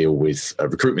that only deal with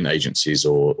recruitment agencies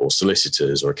or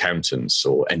solicitors or accountants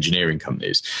or engineering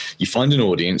companies. You find an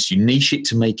audience, you niche it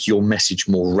to make your message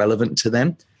more relevant to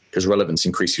them, because relevance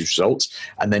increases results,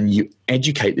 and then you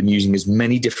educate them using as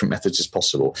many different methods as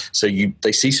possible. So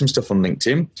they see some stuff on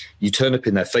LinkedIn, you turn up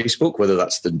in their Facebook, whether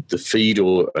that's the feed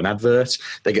or an advert,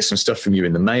 they get some stuff from you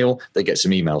in the mail, they get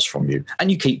some emails from you,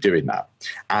 and you keep doing that.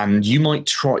 And you might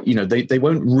try, they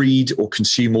won't read or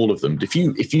consume all of them. But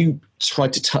if you try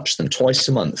to touch them twice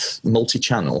a month,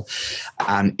 multi-channel,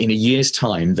 and in a year's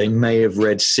time, they may have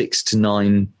read 6 to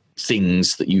 9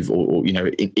 things that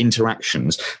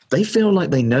interactions, they feel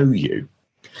like they know you.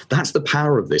 That's the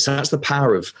power of this. That's the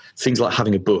power of things like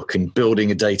having a book and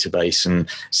building a database and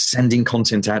sending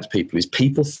content out to people, is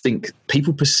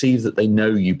people perceive that they know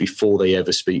you before they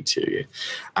ever speak to you.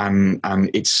 And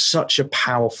it's such a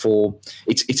powerful,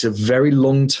 it's a very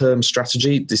long-term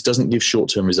strategy. This doesn't give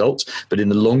short-term results, but in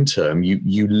the long term,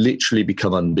 you literally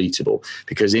become unbeatable,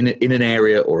 because in an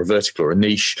area or a vertical or a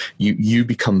niche, you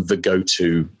become the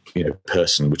go-to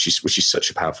person, which is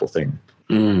such a powerful thing.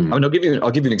 I mean, I'll give you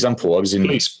an example. I was in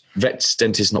vets,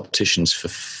 dentists, and opticians for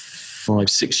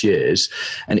 5-6 years,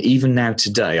 and even now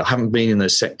today, I haven't been in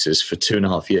those sectors for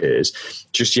 2.5 years.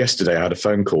 Just yesterday, I had a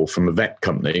phone call from a vet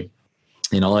company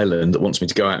in Ireland that wants me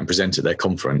to go out and present at their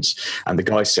conference. And the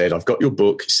guy said, I've got your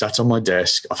book sat on my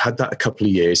desk. I've had that a couple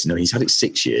of years. He's had it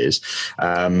 6 years.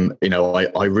 I read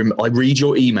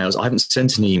your emails. I haven't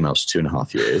sent any emails for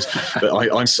 2.5 years, but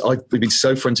I've been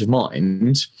so front of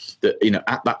mind that,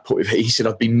 at that point, he said,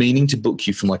 I've been meaning to book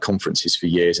you for my conferences for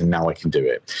years, and now I can do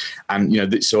it.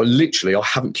 And, so I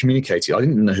haven't communicated. I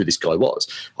didn't even know who this guy was.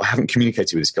 I haven't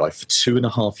communicated with this guy for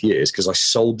 2.5 years because I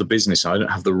sold the business and I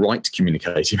don't have the right to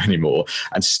communicate him anymore.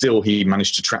 And still he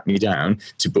managed to track me down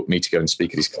to book me to go and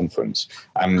speak at his conference.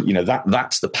 And,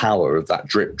 that's the power of that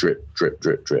drip, drip, drip,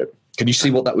 drip, drip. Can you see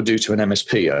what that would do to an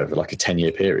MSP over like a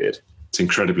 10-year period? It's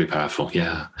incredibly powerful,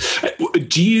 yeah.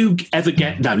 Do you ever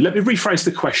now, let me rephrase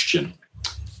the question.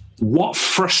 What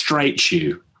frustrates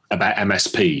you about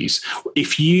MSPs?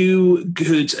 If you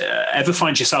could ever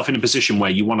find yourself in a position where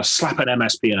you want to slap an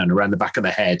MSP owner around the back of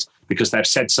the head because they've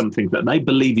said something that they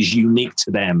believe is unique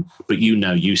to them, but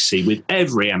you see with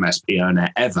every MSP owner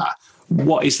ever,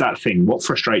 what is that thing? What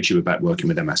frustrates you about working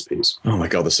with MSPs? Oh my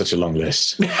God, there's such a long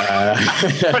list.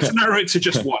 Try to narrow it to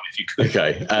just one if you could.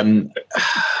 Okay.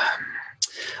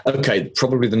 Okay,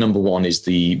 probably the number one is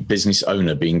the business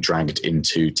owner being dragged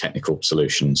into technical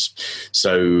solutions.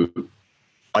 So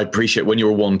I appreciate when you're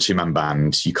a 1-2 man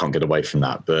band, you can't get away from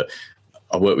that. But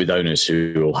I work with owners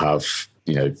who will have,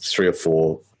 3 or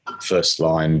 4 first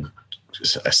line,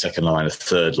 a second line, a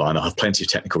third line. They'll have plenty of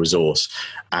technical resource,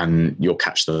 and you'll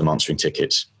catch them answering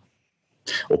tickets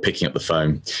or picking up the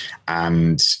phone.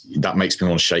 And that makes me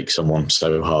want to shake someone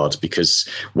so hard, because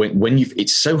when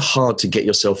it's so hard to get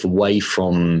yourself away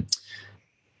from,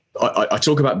 I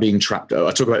talk about being trapped.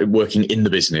 I talk about working in the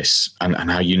business and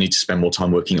how you need to spend more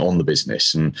time working on the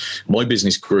business. And my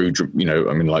business grew,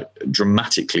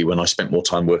 dramatically when I spent more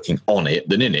time working on it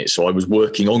than in it. So I was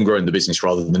working on growing the business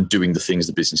rather than doing the things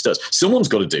the business does. Someone's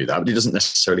got to do that, but it doesn't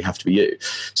necessarily have to be you.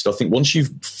 So I think once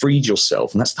you've freed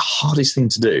yourself, and that's the hardest thing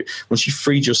to do, once you've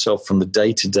freed yourself from the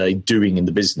day-to-day doing in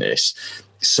the business,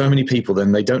 so many people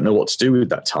then they don't know what to do with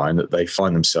that time, that they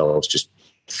find themselves just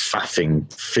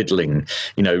faffing, fiddling,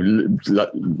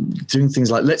 doing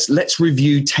things like let's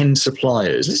review 10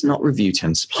 suppliers. Let's not review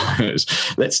 10 suppliers.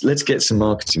 Let's get some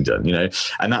marketing done.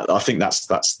 And that, I think that's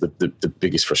the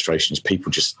biggest frustration is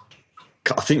people just,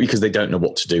 I think because they don't know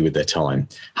what to do with their time,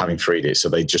 having freed it, so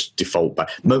they just default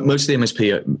back. Most of the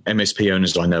MSP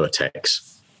owners I know are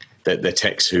techs. they're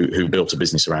techs who built a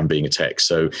business around being a tech,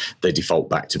 so they default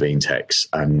back to being techs.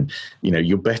 And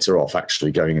you're better off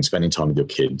actually going and spending time with your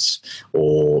kids,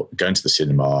 or going to the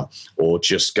cinema, or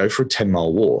just go for a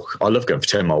 10-mile walk. I love going for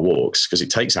 10-mile walks because it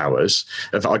takes hours.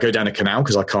 If I go down a canal,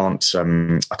 because I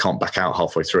can't back out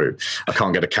halfway through. I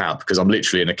can't get a cab because I'm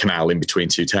literally in a canal in between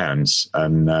two towns,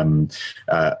 and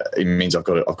it means I've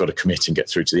got to commit and get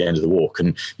through to the end of the walk.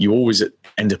 And you always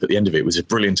end up at the end of it with a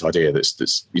brilliant idea that's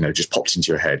just popped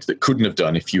into your head that couldn't have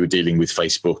done if you were dealing with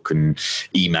Facebook and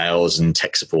emails and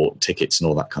tech support tickets and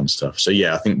all that kind of stuff. So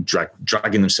yeah, I think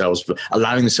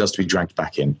allowing themselves to be dragged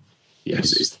back in.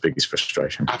 Yes, is the biggest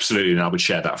frustration. Absolutely, and I would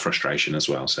share that frustration as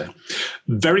well. So,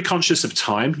 very conscious of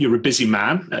time. You're a busy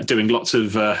man, doing lots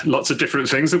of different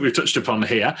things that we've touched upon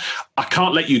here. I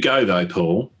can't let you go though,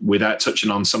 Paul, without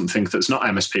touching on something that's not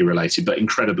MSP related but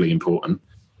incredibly important.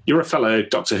 You're a fellow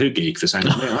Doctor Who geek, the same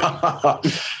as me, right?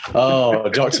 Oh,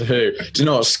 Doctor Who! Do you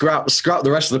know what? Scrap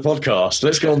the rest of the podcast.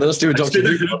 Let's go on. Let's do a Doctor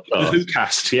Who podcast. The Who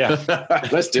cast, yeah.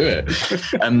 Let's do it.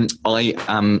 I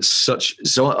am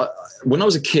when I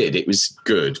was a kid, it was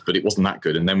good, but it wasn't that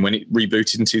good. And then when it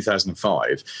rebooted in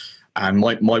 2005, and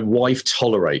my wife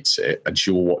tolerates it, and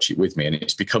she will watch it with me, and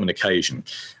it's become an occasion.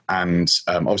 And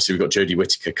obviously, we've got Jodie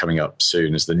Whittaker coming up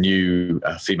soon as the new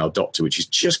female Doctor, which is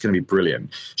just going to be brilliant.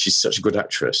 She's such a good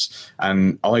actress.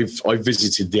 And I've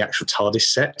visited the actual TARDIS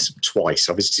set twice.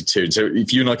 I visited two. So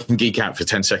if you and I can geek out for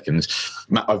 10 seconds,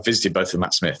 I've visited both of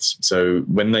Matt Smiths. So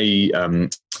when they... do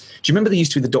you remember there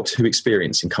used to be the Doctor Who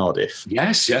experience in Cardiff?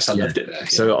 Yes, I loved it there. Yeah.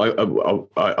 So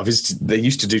I visited. They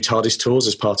used to do TARDIS tours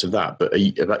as part of that, but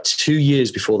about 2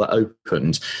 years before that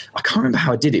opened, I can't remember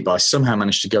how I did it, but I somehow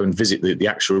managed to go and visit the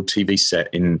actual TV set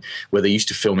in where they used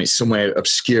to film it somewhere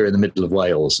obscure in the middle of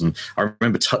Wales. And I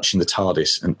remember touching the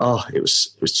TARDIS, and it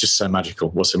was just so magical.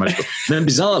 It was so magical. And then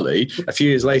bizarrely, a few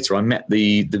years later, I met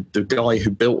the guy who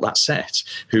built that set,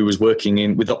 who was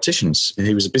working with opticians.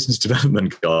 He was a business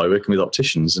development guy working with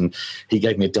opticians, and he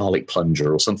gave me a Dalek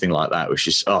plunger or something like that, which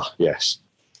is yes.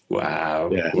 Wow.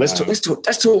 Yeah. Wow. Let's talk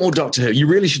more Doctor Who. You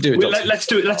really should do it. Let's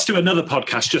do another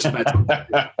podcast just about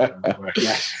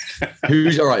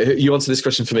Who's all right? You answer this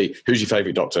question for me. Who's your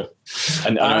favourite Doctor?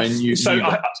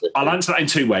 I'll answer that in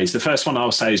two ways. The first one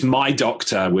I'll say is my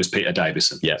Doctor was Peter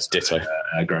Davison. Yes, ditto.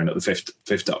 Growing up, the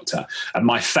fifth Doctor. And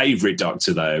my favourite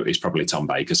Doctor though is probably Tom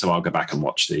Baker. So I'll go back and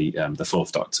watch the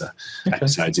fourth Doctor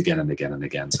episodes again and again and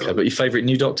again. So, but your favourite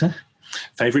new Doctor?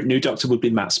 Favourite new Doctor would be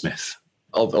Matt Smith.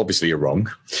 Obviously, you're wrong.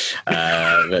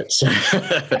 But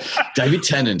David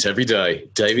Tennant every day.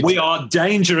 We are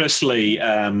dangerously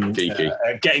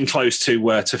getting close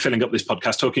to filling up this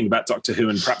podcast, talking about Doctor Who,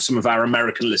 and perhaps some of our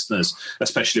American listeners,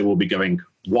 especially, will be going,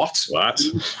 "What?" So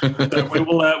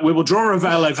we will draw a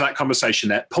veil over that conversation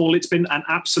there. Paul, it's been an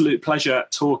absolute pleasure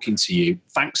talking to you.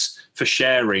 Thanks for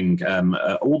sharing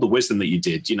all the wisdom that you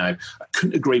did. I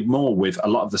couldn't agree more with a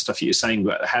lot of the stuff you're saying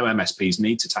about how MSPs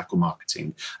need to tackle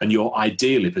marketing, and you're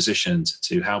ideally positioned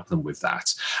to help them with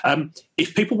that.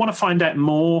 If people want to find out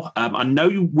more, I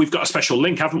know we've got a special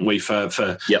link, haven't we, for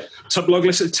Tubblog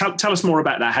listeners? Tell us more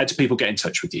about that. How do people get in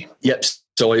touch with you? Yep.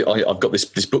 So I've got this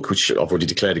book, which I've already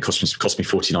declared it cost me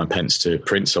 49 pence to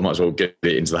print, so I might as well get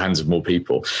it into the hands of more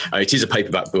people. It is a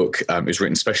paperback book. It's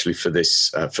written especially for this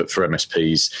for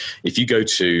MSPs. If you go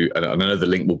to, and I know the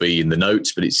link will be in the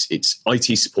notes, but it's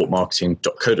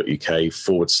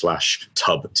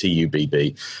itsupportmarketing.co.uk/tub,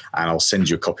 TUBB, and I'll send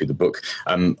you a copy of the book.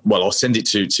 I'll send it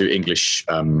to English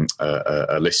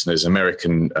listeners,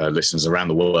 American listeners around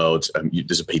the world.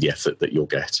 There's a PDF that you'll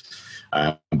get.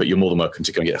 But you're more than welcome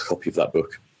to go and get a copy of that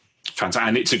book. Fantastic.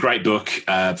 And it's a great book,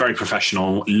 very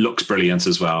professional, looks brilliant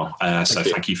as well.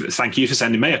 Thank you for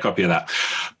sending me a copy of that.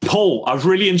 Paul, I've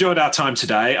really enjoyed our time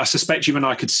today. I suspect you and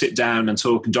I could sit down and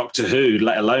talk Doctor Who,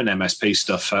 let alone MSP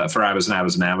stuff for hours and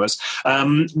hours and hours.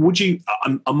 Would you,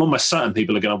 I'm almost certain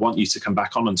people are going to want you to come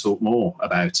back on and talk more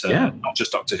about not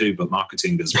just Doctor Who, but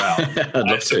marketing as well.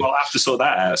 So we'll have to sort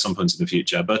that out at some point in the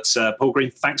future. But Paul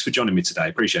Green, thanks for joining me today.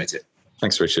 Appreciate it.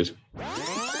 Thanks, Richard.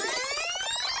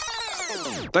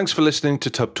 Thanks for listening to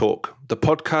Tub Talk, the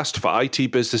podcast for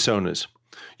IT business owners.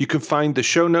 You can find the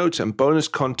show notes and bonus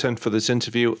content for this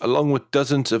interview, along with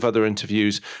dozens of other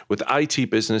interviews with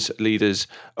IT business leaders,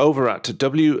 over at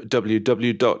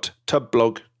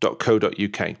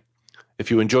www.tubblog.co.uk.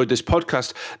 If you enjoyed this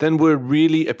podcast, then we'd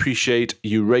really appreciate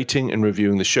you rating and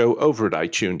reviewing the show over at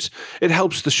iTunes. It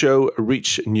helps the show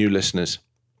reach new listeners.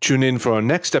 Tune in for our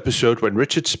next episode when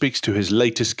Richard speaks to his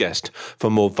latest guest for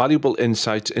more valuable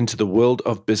insights into the world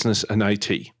of business and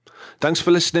IT. Thanks for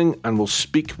listening, and we'll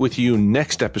speak with you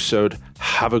next episode.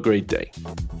 Have a great day.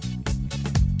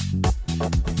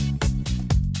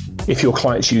 If your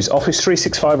clients use Office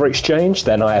 365 or Exchange,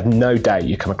 then I have no doubt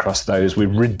you come across those with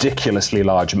ridiculously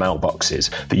large mailboxes.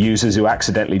 The users who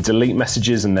accidentally delete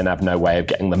messages and then have no way of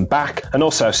getting them back, and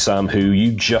also some who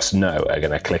you just know are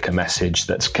going to click a message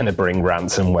that's going to bring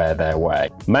ransomware their way.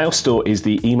 MailStore is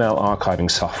the email archiving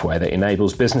software that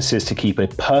enables businesses to keep a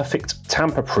perfect,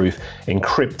 tamper-proof,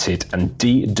 encrypted and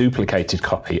de-duplicated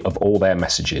copy of all their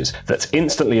messages that's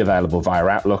instantly available via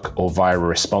Outlook or via a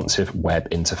responsive web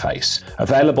interface.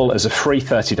 Available as a free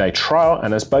 30-day trial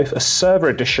and as both a server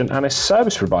edition and a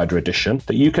service provider edition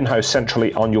that you can host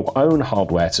centrally on your own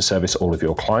hardware to service all of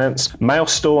your clients,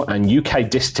 MailStore and UK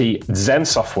Disti Zen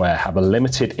Software have a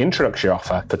limited introductory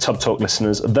offer for Tub Talk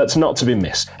listeners that's not to be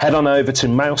missed. Head on over to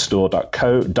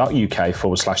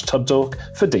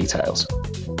mailstore.co.uk/TubTalk for details.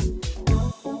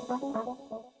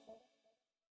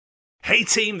 Hey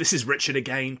team, this is Richard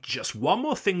again. Just one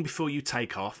more thing before you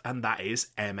take off, and that is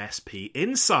MSP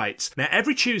Insights. Now,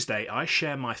 every Tuesday, I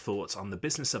share my thoughts on the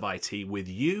business of IT with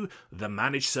you, the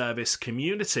managed service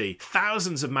community.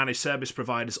 Thousands of managed service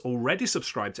providers already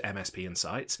subscribe to MSP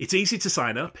Insights. It's easy to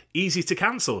sign up, easy to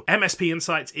cancel. MSP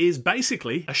Insights is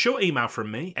basically a short email from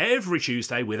me every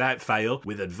Tuesday without fail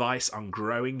with advice on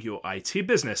growing your IT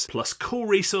business, plus cool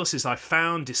resources I've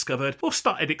found, discovered, or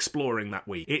started exploring that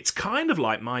week. It's kind of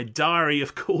like my diary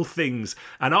of cool things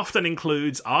and often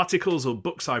includes articles or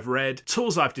books I've read,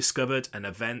 tools I've discovered, and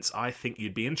events I think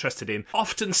you'd be interested in,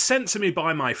 often sent to me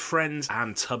by my friends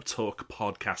and Tub Talk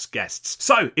podcast guests.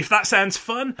 So if that sounds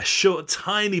fun, a short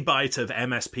tiny bite of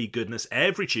MSP goodness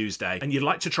every Tuesday, and you'd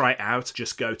like to try it out,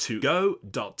 just go to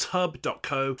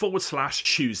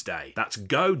go.tub.co/Tuesday. That's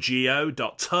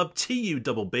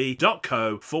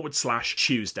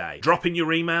go.tub.co/Tuesday. Drop in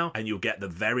your email and you'll get the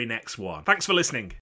very next one. Thanks for listening.